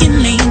here looking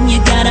lame. You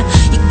gotta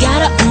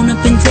own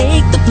up and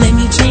take the blame.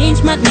 You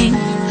changed my name,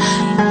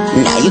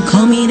 now you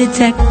call me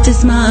Detective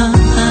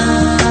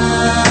Smart.